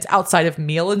no sense outside of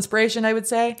meal inspiration, I would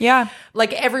say. Yeah.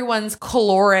 Like, everyone's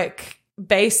caloric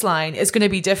baseline is going to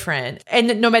be different.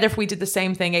 And no matter if we did the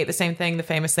same thing, ate the same thing, the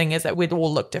famous thing is that we'd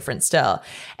all look different still.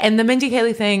 And the Mindy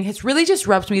Kaling thing has really just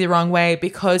rubbed me the wrong way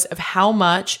because of how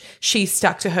much she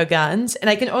stuck to her guns. And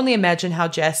I can only imagine how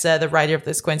Jessa, the writer of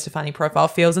this Gwen Stefani profile,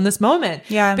 feels in this moment.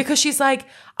 Yeah. Because she's like,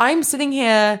 I'm sitting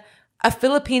here, a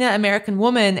Filipina American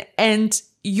woman, and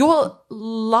you're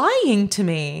lying to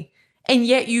me. And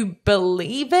yet you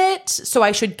believe it. So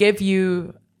I should give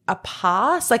you a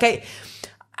pass. Like,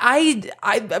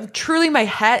 I'm truly, my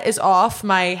hat is off.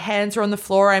 My hands are on the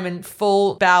floor. I'm in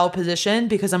full bow position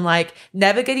because I'm like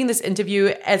navigating this interview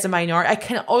as a minority. I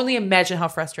can only imagine how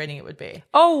frustrating it would be.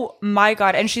 Oh my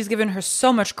God. And she's given her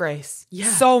so much grace. Yeah.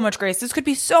 So much grace. This could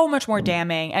be so much more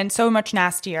damning and so much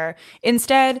nastier.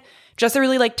 Instead, Jessa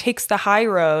really like takes the high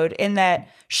road in that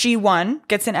she, one,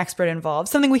 gets an expert involved,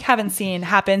 something we haven't seen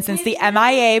happen since the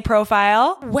MIA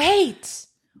profile. Wait.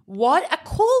 What a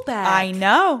callback. I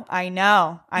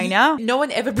know. No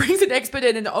one ever brings an expert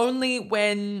in, and only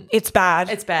when it's bad.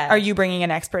 It's bad. Are you bringing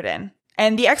an expert in?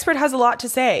 And the expert has a lot to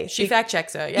say. She fact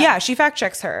checks her. Yeah, she fact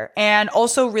checks her and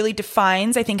also really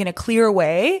defines, I think, in a clear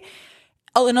way.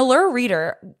 An Allure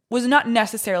reader was not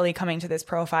necessarily coming to this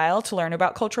profile to learn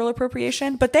about cultural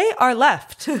appropriation, but they are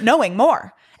left knowing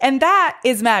more. And that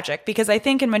is magic, because I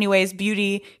think in many ways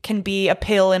beauty can be a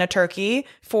pill in a turkey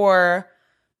for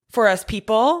us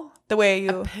people. The way you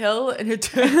a pill in a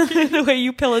turkey, the way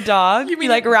you pill a dog. You mean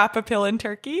like wrap a pill in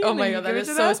turkey? Oh my God, that is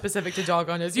so specific to dog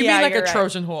owners. You yeah, mean like a right.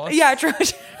 Trojan horse? Yeah,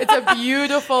 Trojan. It's a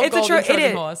beautiful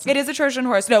Trojan horse. It is a Trojan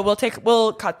horse. No,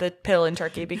 we'll cut the pill in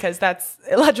turkey because that's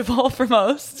illegible for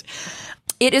most.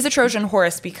 It is a Trojan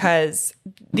horse because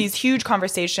these huge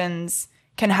conversations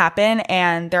can happen,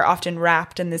 and they're often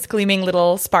wrapped in this gleaming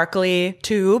little sparkly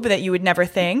tube that you would never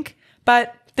think.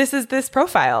 But this is this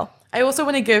profile. I also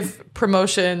want to give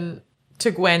promotion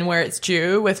to Gwen where it's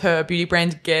due with her beauty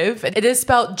brand Give. It is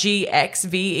spelled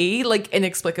GXVE, like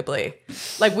inexplicably.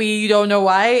 Like we don't know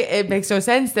why. It makes no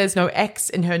sense. There's no X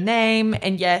in her name.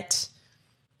 And yet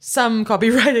some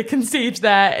copywriter conceived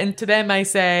that. And to them I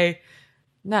say,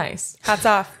 nice. Hats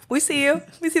off. We see you.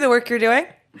 We see the work you're doing.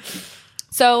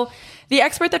 So the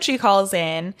expert that she calls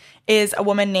in is a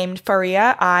woman named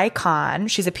Faria I. Khan.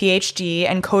 She's a PhD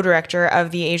and co-director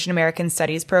of the Asian American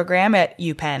Studies program at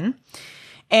UPenn.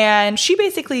 And she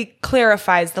basically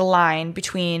clarifies the line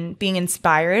between being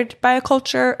inspired by a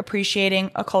culture,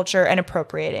 appreciating a culture, and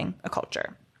appropriating a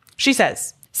culture. She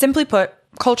says, simply put,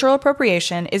 cultural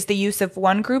appropriation is the use of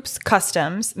one group's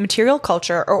customs, material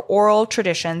culture, or oral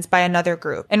traditions by another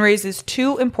group, and raises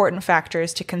two important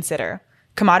factors to consider: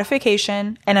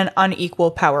 commodification and an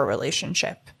unequal power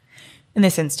relationship. In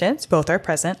this instance, both are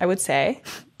present, I would say,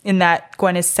 in that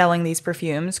Gwen is selling these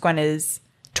perfumes. Gwen is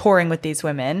touring with these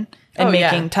women and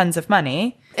making tons of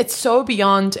money. It's so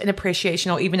beyond an appreciation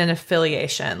or even an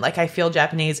affiliation. Like I feel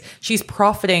Japanese, she's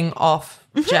profiting off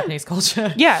Japanese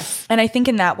culture. Yes. And I think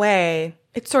in that way,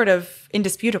 it's sort of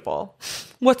indisputable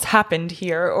what's happened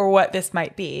here or what this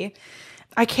might be.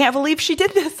 I can't believe she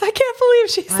did this. I can't believe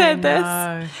she said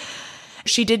this.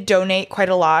 She did donate quite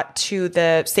a lot to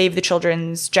the Save the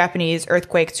Children's Japanese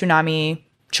Earthquake Tsunami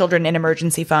Children in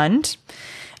Emergency Fund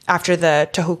after the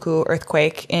Tohoku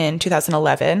earthquake in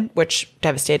 2011, which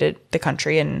devastated the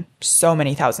country and so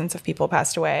many thousands of people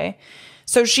passed away.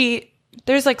 So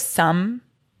there's like something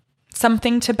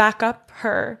to back up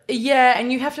her. Yeah,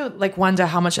 and you have to like wonder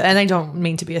how much, and I don't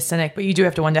mean to be a cynic, but you do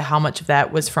have to wonder how much of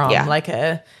that was from like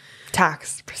a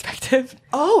tax perspective.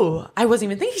 Oh, I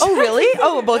wasn't even thinking. Oh, really?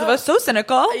 Oh, both of us so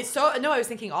cynical. I was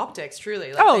thinking optics,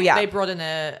 truly. Like they brought in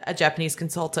a Japanese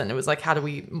consultant. It was like, how do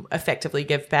we effectively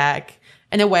give back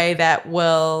in a way that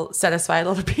will satisfy a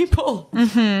lot of people?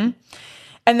 Mm-hmm.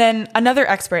 And then another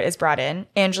expert is brought in,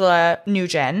 Angela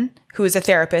Nguyen, who is a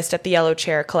therapist at the Yellow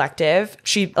Chair Collective.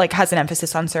 She has an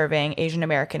emphasis on serving Asian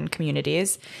American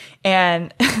communities.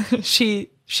 And she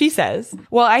says,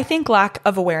 "Well, I think lack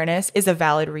of awareness is a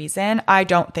valid reason. I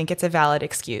don't think it's a valid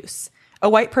excuse. A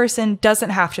white person doesn't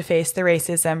have to face the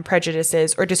racism,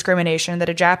 prejudices, or discrimination that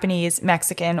a Japanese,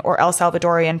 Mexican, or El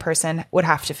Salvadorian person would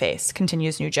have to face,"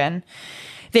 continues Nguyen.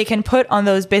 "They can put on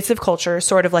those bits of culture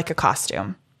sort of like a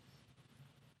costume."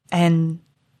 And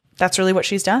that's really what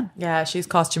she's done. Yeah, she's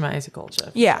customized a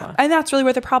culture. Yeah, sure. And that's really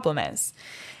where the problem is.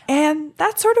 And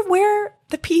that's sort of where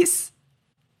the piece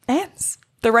ends.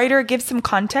 The writer gives some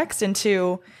context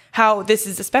into how this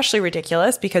is especially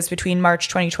ridiculous because between March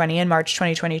 2020 and March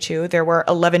 2022, there were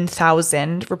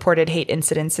 11,000 reported hate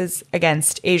incidences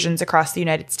against Asians across the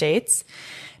United States,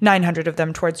 900 of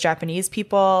them towards Japanese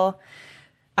people.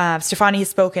 Stefani has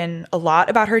spoken a lot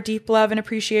about her deep love and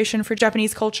appreciation for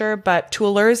Japanese culture, but to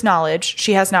Allure's knowledge,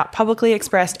 she has not publicly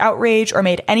expressed outrage or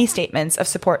made any statements of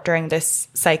support during this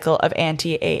cycle of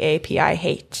anti-AAPI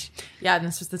hate. Yeah, and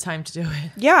this was the time to do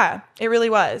it. Yeah, it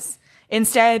really was.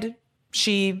 Instead,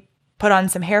 she put on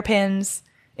some hairpins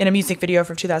in a music video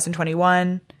from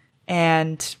 2021,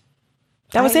 and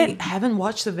that was it. I haven't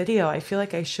watched the video. I feel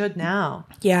like I should now.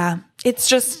 Yeah,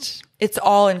 it's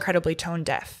all incredibly tone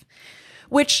deaf.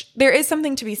 Which there is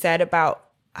something to be said about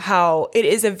how it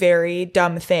is a very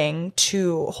dumb thing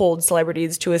to hold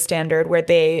celebrities to a standard where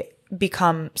they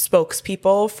become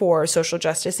spokespeople for social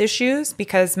justice issues,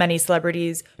 because many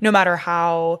celebrities, no matter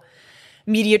how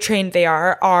media trained they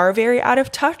are very out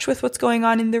of touch with what's going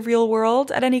on in the real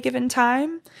world at any given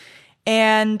time.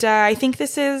 And I think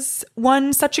this is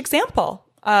one such example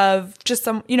of just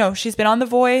some, she's been on The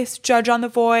Voice, judge on The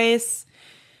Voice.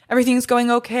 Everything's going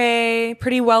okay,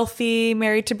 pretty wealthy,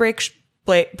 married to Brake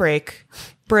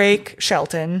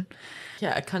Shelton.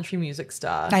 Yeah, a country music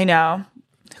star. I know.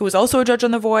 Who was also a judge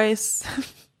on The Voice.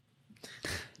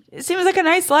 It seems like a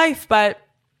nice life, but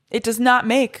it does not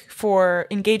make for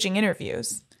engaging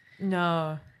interviews.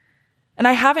 No. And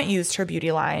I haven't used her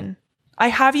beauty line. I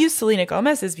have used Selena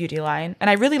Gomez's beauty line, and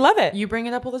I really love it. You bring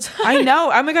it up all the time. I know.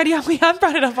 Oh my God, yeah, we have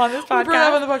brought it up on this podcast. We brought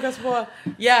it up on the podcast before.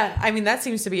 Yeah, I mean, that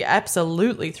seems to be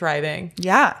absolutely thriving.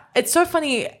 Yeah. It's so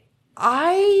funny.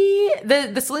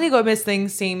 The Selena Gomez thing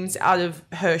seems out of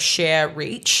her sheer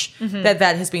reach that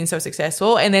has been so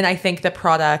successful. And then I think the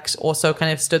product also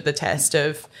kind of stood the test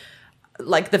of,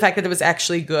 like, the fact that it was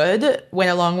actually good went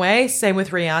a long way. Same with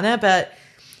Rihanna. But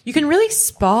you can really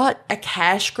spot a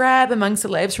cash grab among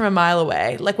celebs from a mile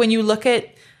away. Like, when you look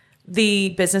at the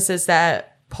businesses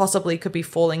that possibly could be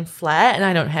falling flat, and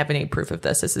I don't have any proof of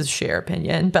this is sheer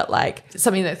opinion, but like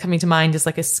something that's coming to mind is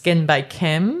like a Skin by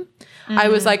Kim. I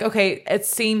was like, okay, it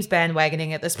seems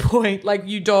bandwagoning at this point. Like,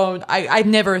 I've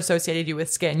never associated you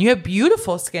with skin. You have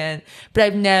beautiful skin, but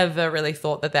I've never really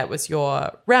thought that was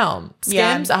your realm.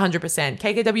 Skims, 100%.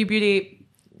 KKW Beauty,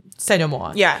 say no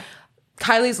more. Yeah.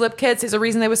 Kylie's lip kits is a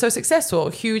reason they were so successful.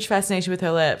 Huge fascination with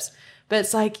her lips. But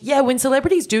it's like, yeah, when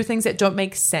celebrities do things that don't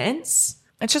make sense,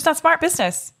 it's just not smart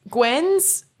business.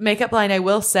 Gwen's makeup line, I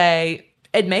will say,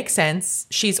 it makes sense.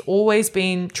 She's always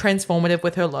been transformative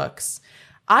with her looks.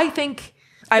 I think...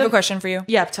 I have a question for you.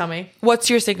 Yeah, tell me. What's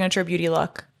your signature beauty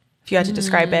look, if you had to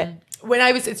describe it?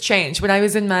 It's changed. When I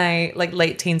was in my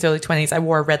late teens, early 20s, I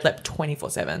wore a red lip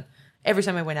 24/7. Every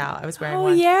time I went out, I was wearing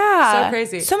one. Oh, yeah. So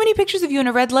crazy. So many pictures of you in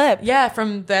a red lip. Yeah,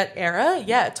 from that era.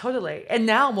 Yeah, totally. And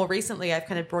now, more recently, I've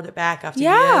kind of brought it back after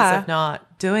years of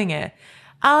not doing it.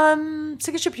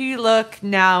 Signature beauty look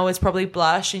now is probably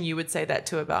blush, and you would say that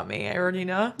too about me. I already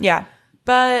know. Yeah.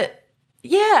 But...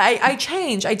 yeah, I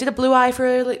changed. I did a blue eye for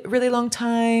a really long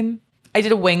time. I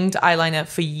did a winged eyeliner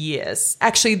for years.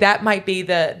 Actually, that might be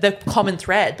the common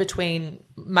thread between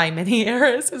my many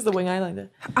eras is the wing eyeliner.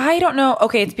 I don't know.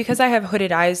 Okay, it's because I have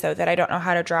hooded eyes, though, that I don't know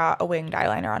how to draw a winged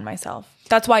eyeliner on myself.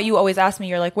 That's why you always ask me,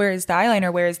 you're like, where is the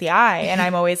eyeliner? Where is the eye? And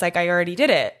I'm always like, I already did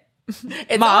it.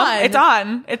 It's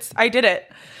on. I did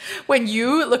it. When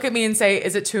you look at me and say,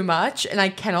 is it too much? And I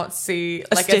cannot see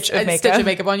a stitch of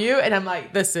makeup on you. And I'm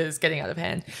like, this is getting out of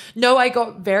hand. No, I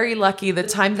got very lucky. The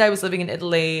time that I was living in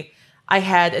Italy, I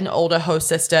had an older host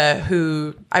sister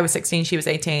who, I was 16, she was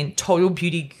 18, total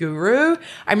beauty guru.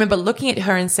 I remember looking at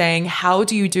her and saying, how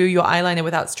do you do your eyeliner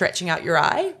without stretching out your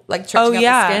eye? Like stretching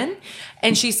out the skin?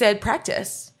 And she said,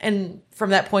 practice. And from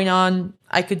that point on,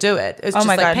 I could do it. It was just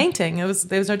like painting. There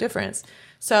was no difference.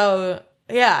 So...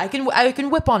 yeah, I can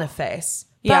whip on a face.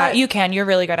 Yeah, you can. You're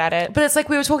really good at it. But it's like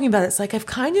we were talking about. It's like I've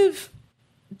kind of...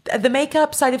 the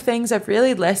makeup side of things, I've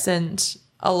really lessened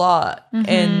a lot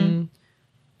in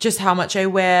just how much I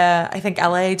wear. I think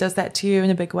LA does that to you in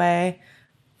a big way.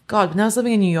 God, when I was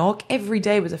living in New York, every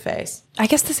day was a face. I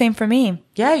guess the same for me.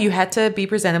 Yeah, you had to be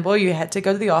presentable. You had to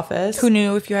go to the office. Who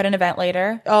knew if you had an event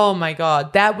later? Oh my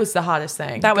God. That was the hardest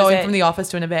thing. That was going from the office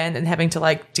to an event and having to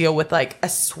like deal with like a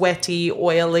sweaty,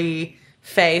 oily...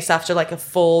 face after like a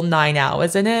full 9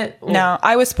 hours in it. No,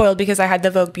 I was spoiled because I had the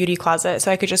Vogue beauty closet,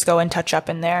 so I could just go and touch up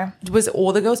in there. Was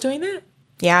all the girls doing that?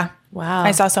 Yeah. Wow.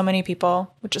 I saw so many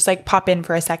people would just like pop in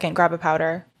for a second, grab a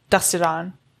powder, dust it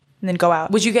on, and then go out.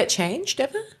 Would you get changed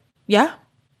ever? Yeah.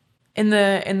 In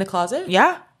the closet?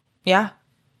 Yeah. Yeah.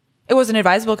 It wasn't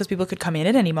advisable because people could come in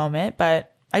at any moment,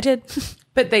 but I did.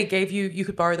 But they gave you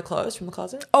could borrow the clothes from the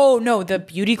closet? Oh, no. The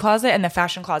beauty closet and the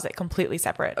fashion closet, completely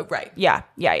separate. Oh, right. Yeah.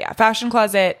 Yeah. Yeah. Fashion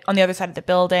closet on the other side of the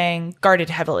building, guarded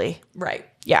heavily. Right.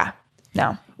 Yeah.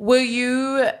 No. Were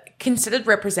you considered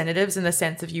representatives in the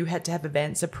sense of you had to have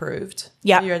events approved?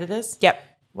 Yeah. Your editors? Yep.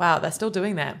 Wow. They're still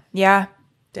doing that. Yeah.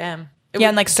 Damn.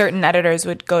 And like certain editors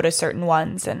would go to certain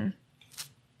ones, and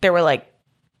there were like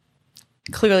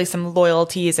clearly some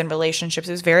loyalties and relationships.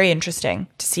 It was very interesting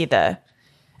to see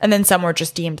and then some were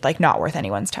just deemed like not worth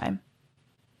anyone's time.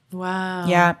 Wow.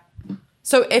 Yeah.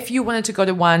 So if you wanted to go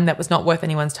to one that was not worth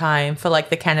anyone's time for like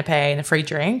the canapé and a free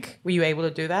drink, were you able to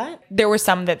do that? There were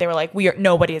some that they were like,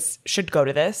 nobody should go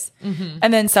to this.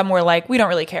 And then some were like, we don't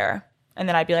really care. And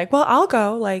then I'd be like, well, I'll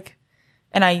go.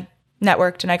 And I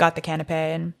networked and I got the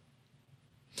canapé, and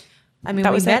I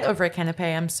mean, we met over a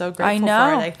canapé. I'm so grateful for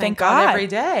it. I thank God every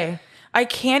day. I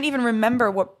can't even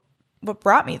remember what what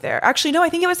brought me there. Actually, no, I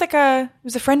think it was it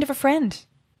was a friend of a friend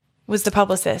was the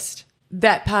publicist.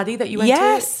 That party that you went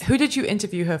Yes. to? Who did you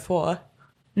interview her for?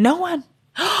 No one.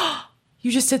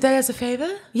 You just did that as a favor?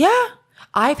 Yeah.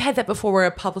 I've had that before where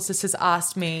a publicist has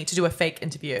asked me to do a fake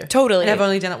interview. Totally. And I've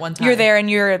only done it one time. You're there and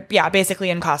you're, basically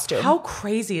in costume. How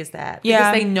crazy is that?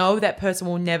 Yeah. Because they know that person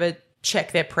will never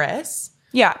check their press.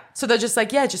 Yeah. So they're just like,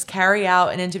 just carry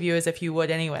out an interview as if you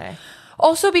would anyway.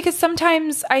 Also, because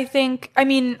sometimes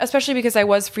especially because I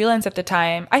was freelance at the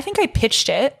time, I think I pitched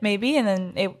it maybe, and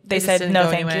then they said no,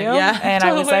 thank you. Yeah, and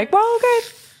I was like, well,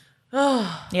 okay.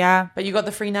 Yeah. But you got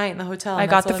the free night in the hotel. I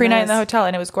got the free night in the hotel,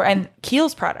 and it was and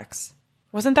Kiehl's products.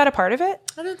 Wasn't that a part of it?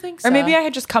 I don't think so. Or maybe I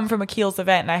had just come from a Kiehl's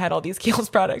event and I had all these Kiehl's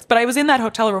products. But I was in that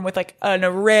hotel room with like an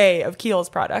array of Kiehl's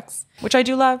products, which I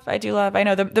do love. I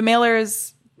know the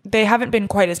mailers, they haven't been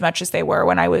quite as much as they were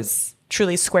when I was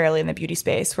truly squarely in the beauty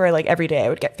space, where like every day I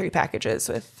would get 3 packages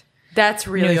with That's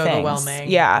really new overwhelming.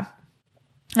 things. Yeah.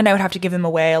 And I would have to give them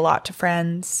away a lot to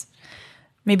friends.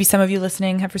 Maybe some of you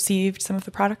listening have received some of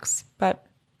the products, but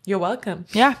You're welcome.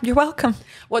 yeah, you're welcome.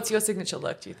 What's your signature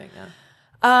look, do you think now?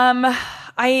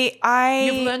 You've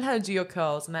You've learned how to do your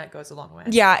curls, and that goes a long way.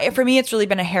 Yeah, for me, it's really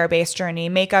been a hair-based journey.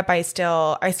 Makeup, I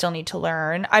still need to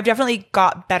learn. I've definitely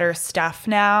got better stuff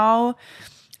now.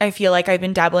 I feel like I've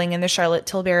been dabbling in the Charlotte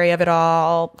Tilbury of it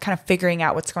all, kind of figuring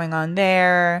out what's going on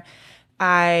there.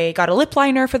 I got a lip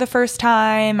liner for the first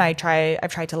time. I've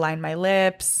tried to line my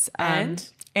lips, and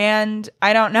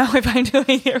I don't know if I'm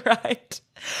doing it right.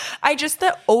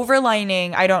 The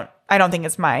overlining, I don't think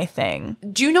it's my thing.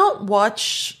 Do you not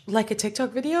watch like a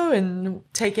TikTok video and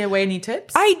take away any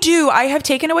tips? I do. I have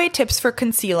taken away tips for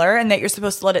concealer and that you're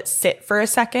supposed to let it sit for a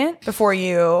second before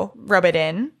you rub it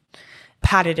in.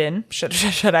 Pat it in, should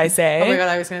I say. Oh my God,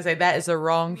 I was going to say that is the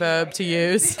wrong verb to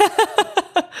use.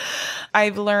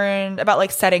 I've learned about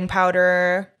like setting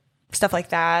powder, stuff like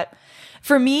that.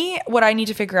 For me, what I need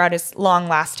to figure out is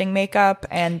long-lasting makeup,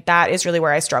 and that is really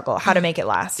where I struggle, how to make it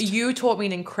last. You taught me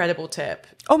an incredible tip.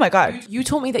 Oh my God. You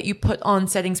taught me that you put on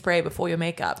setting spray before your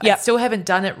makeup. Yeah. I still haven't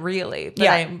done it really, but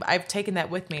Yeah. I've taken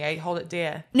that with me. I hold it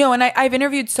dear. No, and I've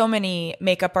interviewed so many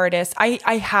makeup artists.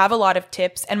 I have a lot of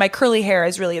tips, and my curly hair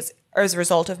is really as a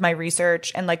result of my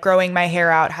research, and like growing my hair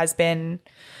out has been,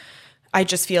 I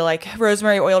just feel like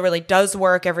rosemary oil really does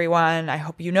work, everyone. I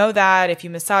hope you know that. If you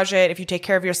massage it, if you take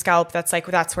care of your scalp, that's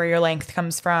where your length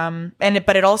comes from.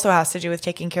 But it also has to do with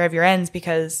taking care of your ends,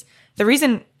 because the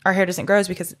reason our hair doesn't grow is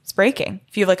because it's breaking.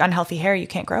 If you have like unhealthy hair, you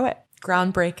can't grow it.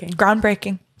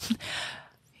 Groundbreaking.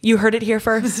 You heard it here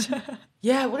first.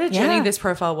 Yeah, what a journey this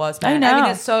profile was, man. I know. I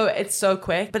mean, it's so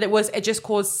quick, but it just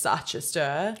caused such a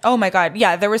stir. Oh my God.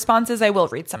 Yeah, the responses, I will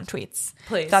read some tweets.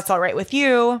 Please. If that's all right with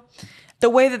you. The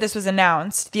way that this was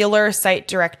announced, the Allure site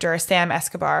director, Sam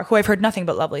Escobar, who I've heard nothing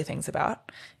but lovely things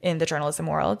about in the journalism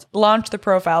world, launched the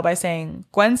profile by saying,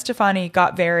 Gwen Stefani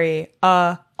got very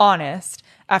honest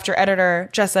after editor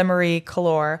Jessa Marie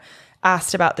Calor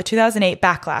asked about the 2008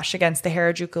 backlash against the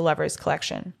Harajuku Lovers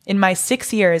collection. In my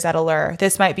 6 years at Allure,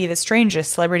 this might be the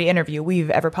strangest celebrity interview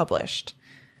we've ever published.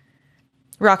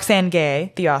 Roxane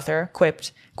Gay, the author,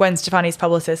 quipped, Gwen Stefani's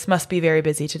publicist must be very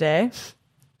busy today.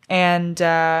 And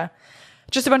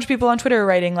just a bunch of people on Twitter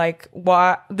writing like,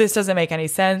 what? This doesn't make any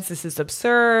sense. This is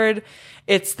absurd.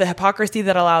 It's the hypocrisy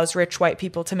that allows rich white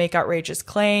people to make outrageous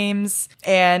claims.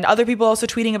 And other people also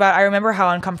tweeting about, I remember how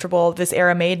uncomfortable this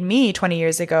era made me 20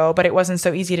 years ago, but it wasn't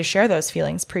so easy to share those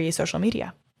feelings pre-social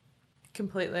media.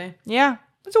 Completely. Yeah.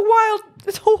 It's a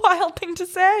wild thing to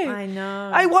say. I know.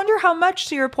 I wonder how much,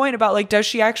 to your point about like, does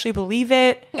she actually believe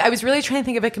it? I was really trying to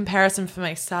think of a comparison for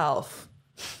myself.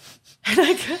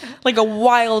 Like a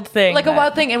wild thing. Like a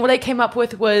wild thing. And what I came up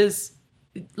with was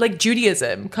like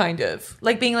Judaism, kind of.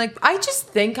 Like being like, I just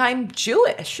think I'm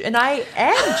Jewish and I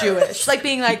am Jewish. Like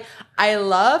being like, I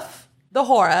love the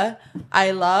horror. I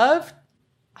love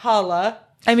challah.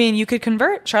 I mean, you could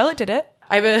convert. Charlotte did it.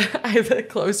 I have a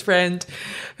close friend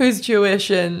who's Jewish,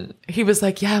 and he was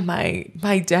like, yeah, my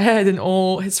dad and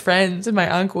all his friends and my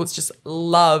uncles just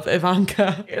love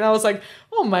Ivanka. And I was like,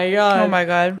 oh my God. Oh my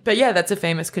God. But yeah, that's a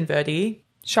famous convertee.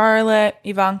 Charlotte,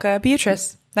 Ivanka,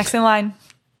 Beatrice. Next in line.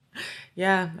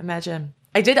 Yeah, imagine.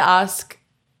 I did ask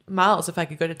Miles if I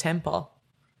could go to temple.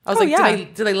 I was Oh, like, yeah.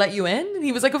 did they let you in? And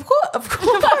he was like, of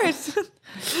course.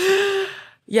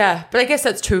 Yeah, but I guess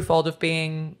that's twofold of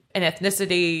being an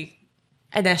ethnicity,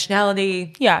 a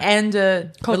nationality, Yeah. and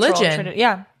a Cultural religion.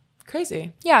 Yeah.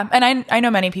 Crazy. Yeah. And I know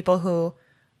many people who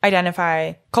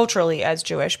identify culturally as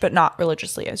Jewish, but not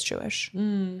religiously as Jewish.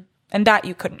 And that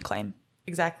you couldn't claim.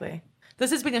 Exactly. This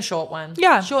has been a short one.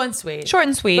 Yeah. Short and sweet. Short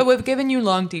and sweet. But we've given you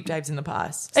long deep dives in the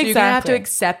past. So you're going to have to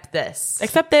accept this.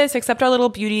 Accept our little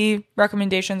beauty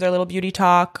recommendations, our little beauty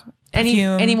talk.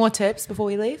 Any more tips before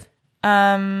we leave?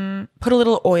 Put a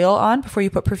little oil on before you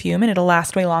put perfume and it'll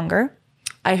last way longer.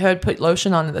 I heard put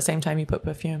lotion on at the same time you put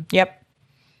perfume. Yep.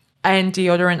 And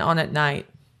deodorant on at night.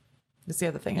 That's the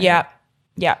other thing. Yeah.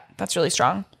 That's really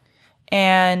strong.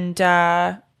 And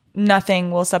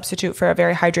nothing will substitute for a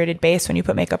very hydrated base when you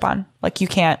put makeup on. Like you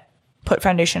can't put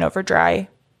foundation over dry,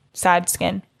 sad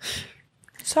skin.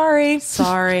 Sorry.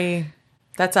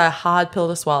 That's a hard pill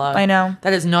to swallow. I know.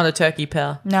 That is not a turkey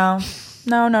pill. No.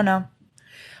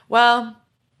 Well,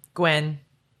 Gwen.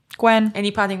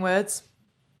 Any parting words?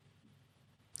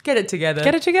 Get it together.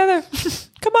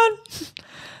 Come on.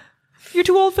 You're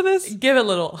too old for this. Give it a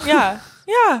little. Yeah.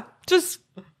 Just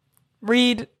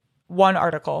read one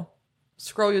article.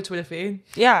 Scroll your Twitter feed.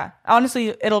 Yeah.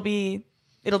 Honestly, it'll be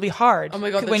hard. Oh my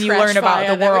God, when you learn about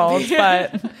the world,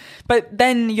 but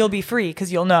then you'll be free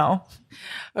because you'll know.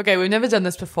 Okay, we've never done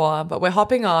this before, but we're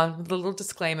hopping on with a little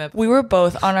disclaimer. We were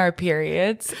both on our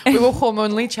periods. We were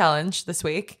hormonally challenged this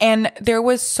week. And there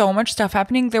was so much stuff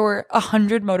happening. There were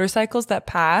 100 motorcycles that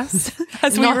passed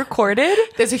as we recorded.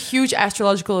 There's a huge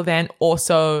astrological event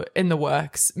also in the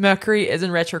works. Mercury is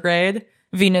in retrograde.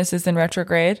 Venus is in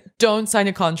retrograde. Don't sign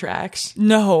a contract.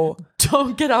 No.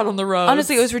 Don't get out on the road.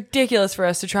 Honestly, it was ridiculous for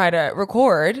us to try to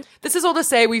record. This is all to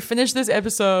say we finished this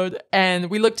episode and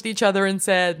we looked at each other and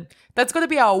said, that's going to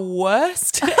be our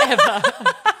worst ever.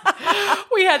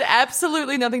 We had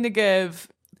absolutely nothing to give,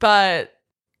 but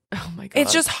oh my God.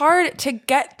 It's just hard to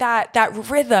get that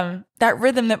rhythm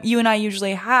that you and I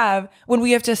usually have when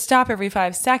we have to stop every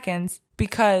 5 seconds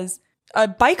because a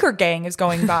biker gang is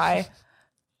going by.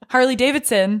 Harley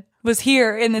Davidson was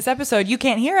here in this episode. You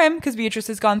can't hear him because Beatrice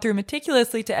has gone through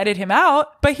meticulously to edit him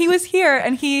out, but he was here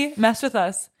and he messed with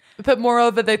us. But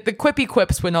moreover, the quippy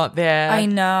quips were not there. I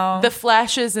know. The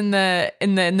flashes in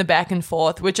the back and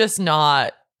forth were just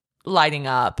not lighting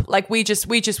up. Like we just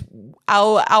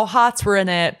our hearts were in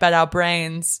it, but our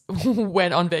brains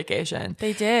went on vacation.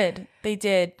 They did.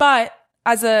 But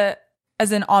as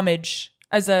an homage.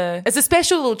 As a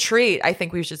special little treat, I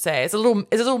think we should say. It's a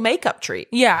little makeup treat.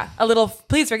 Yeah, a little,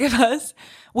 please forgive us.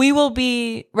 We will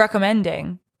be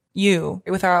recommending you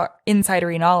with our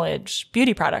insidery knowledge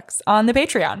beauty products on the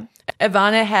Patreon.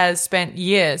 Ivana has spent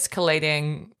years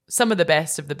collating some of the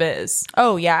best of the biz.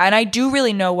 Oh, yeah. And I do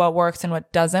really know what works and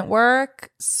what doesn't work.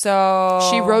 So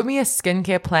she wrote me a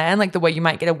skincare plan, like the way you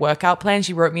might get a workout plan.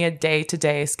 She wrote me a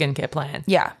day-to-day skincare plan.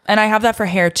 Yeah. And I have that for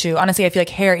hair too. Honestly, I feel like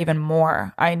hair even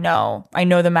more. I know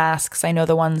the masks. I know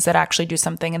the ones that actually do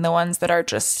something and the ones that are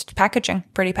just packaging,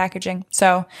 pretty packaging.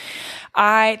 So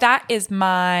that is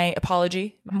my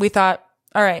apology. We thought,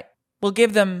 all right, we'll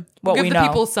give them what we know. Give the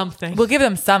people something. We'll give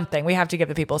them something. We have to give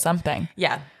the people something.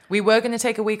 Yeah. We were going to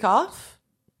take a week off,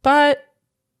 but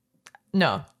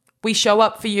no, we show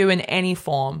up for you in any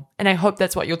form. And I hope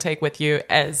that's what you'll take with you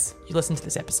as you listen to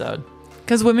this episode.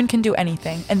 Because women can do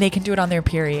anything and they can do it on their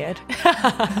period.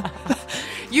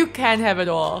 You can have it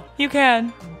all. You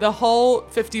can. The whole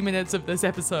 50 minutes of this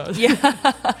episode.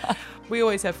 Yeah. We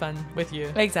always have fun with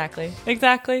you. Exactly.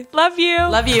 Love you.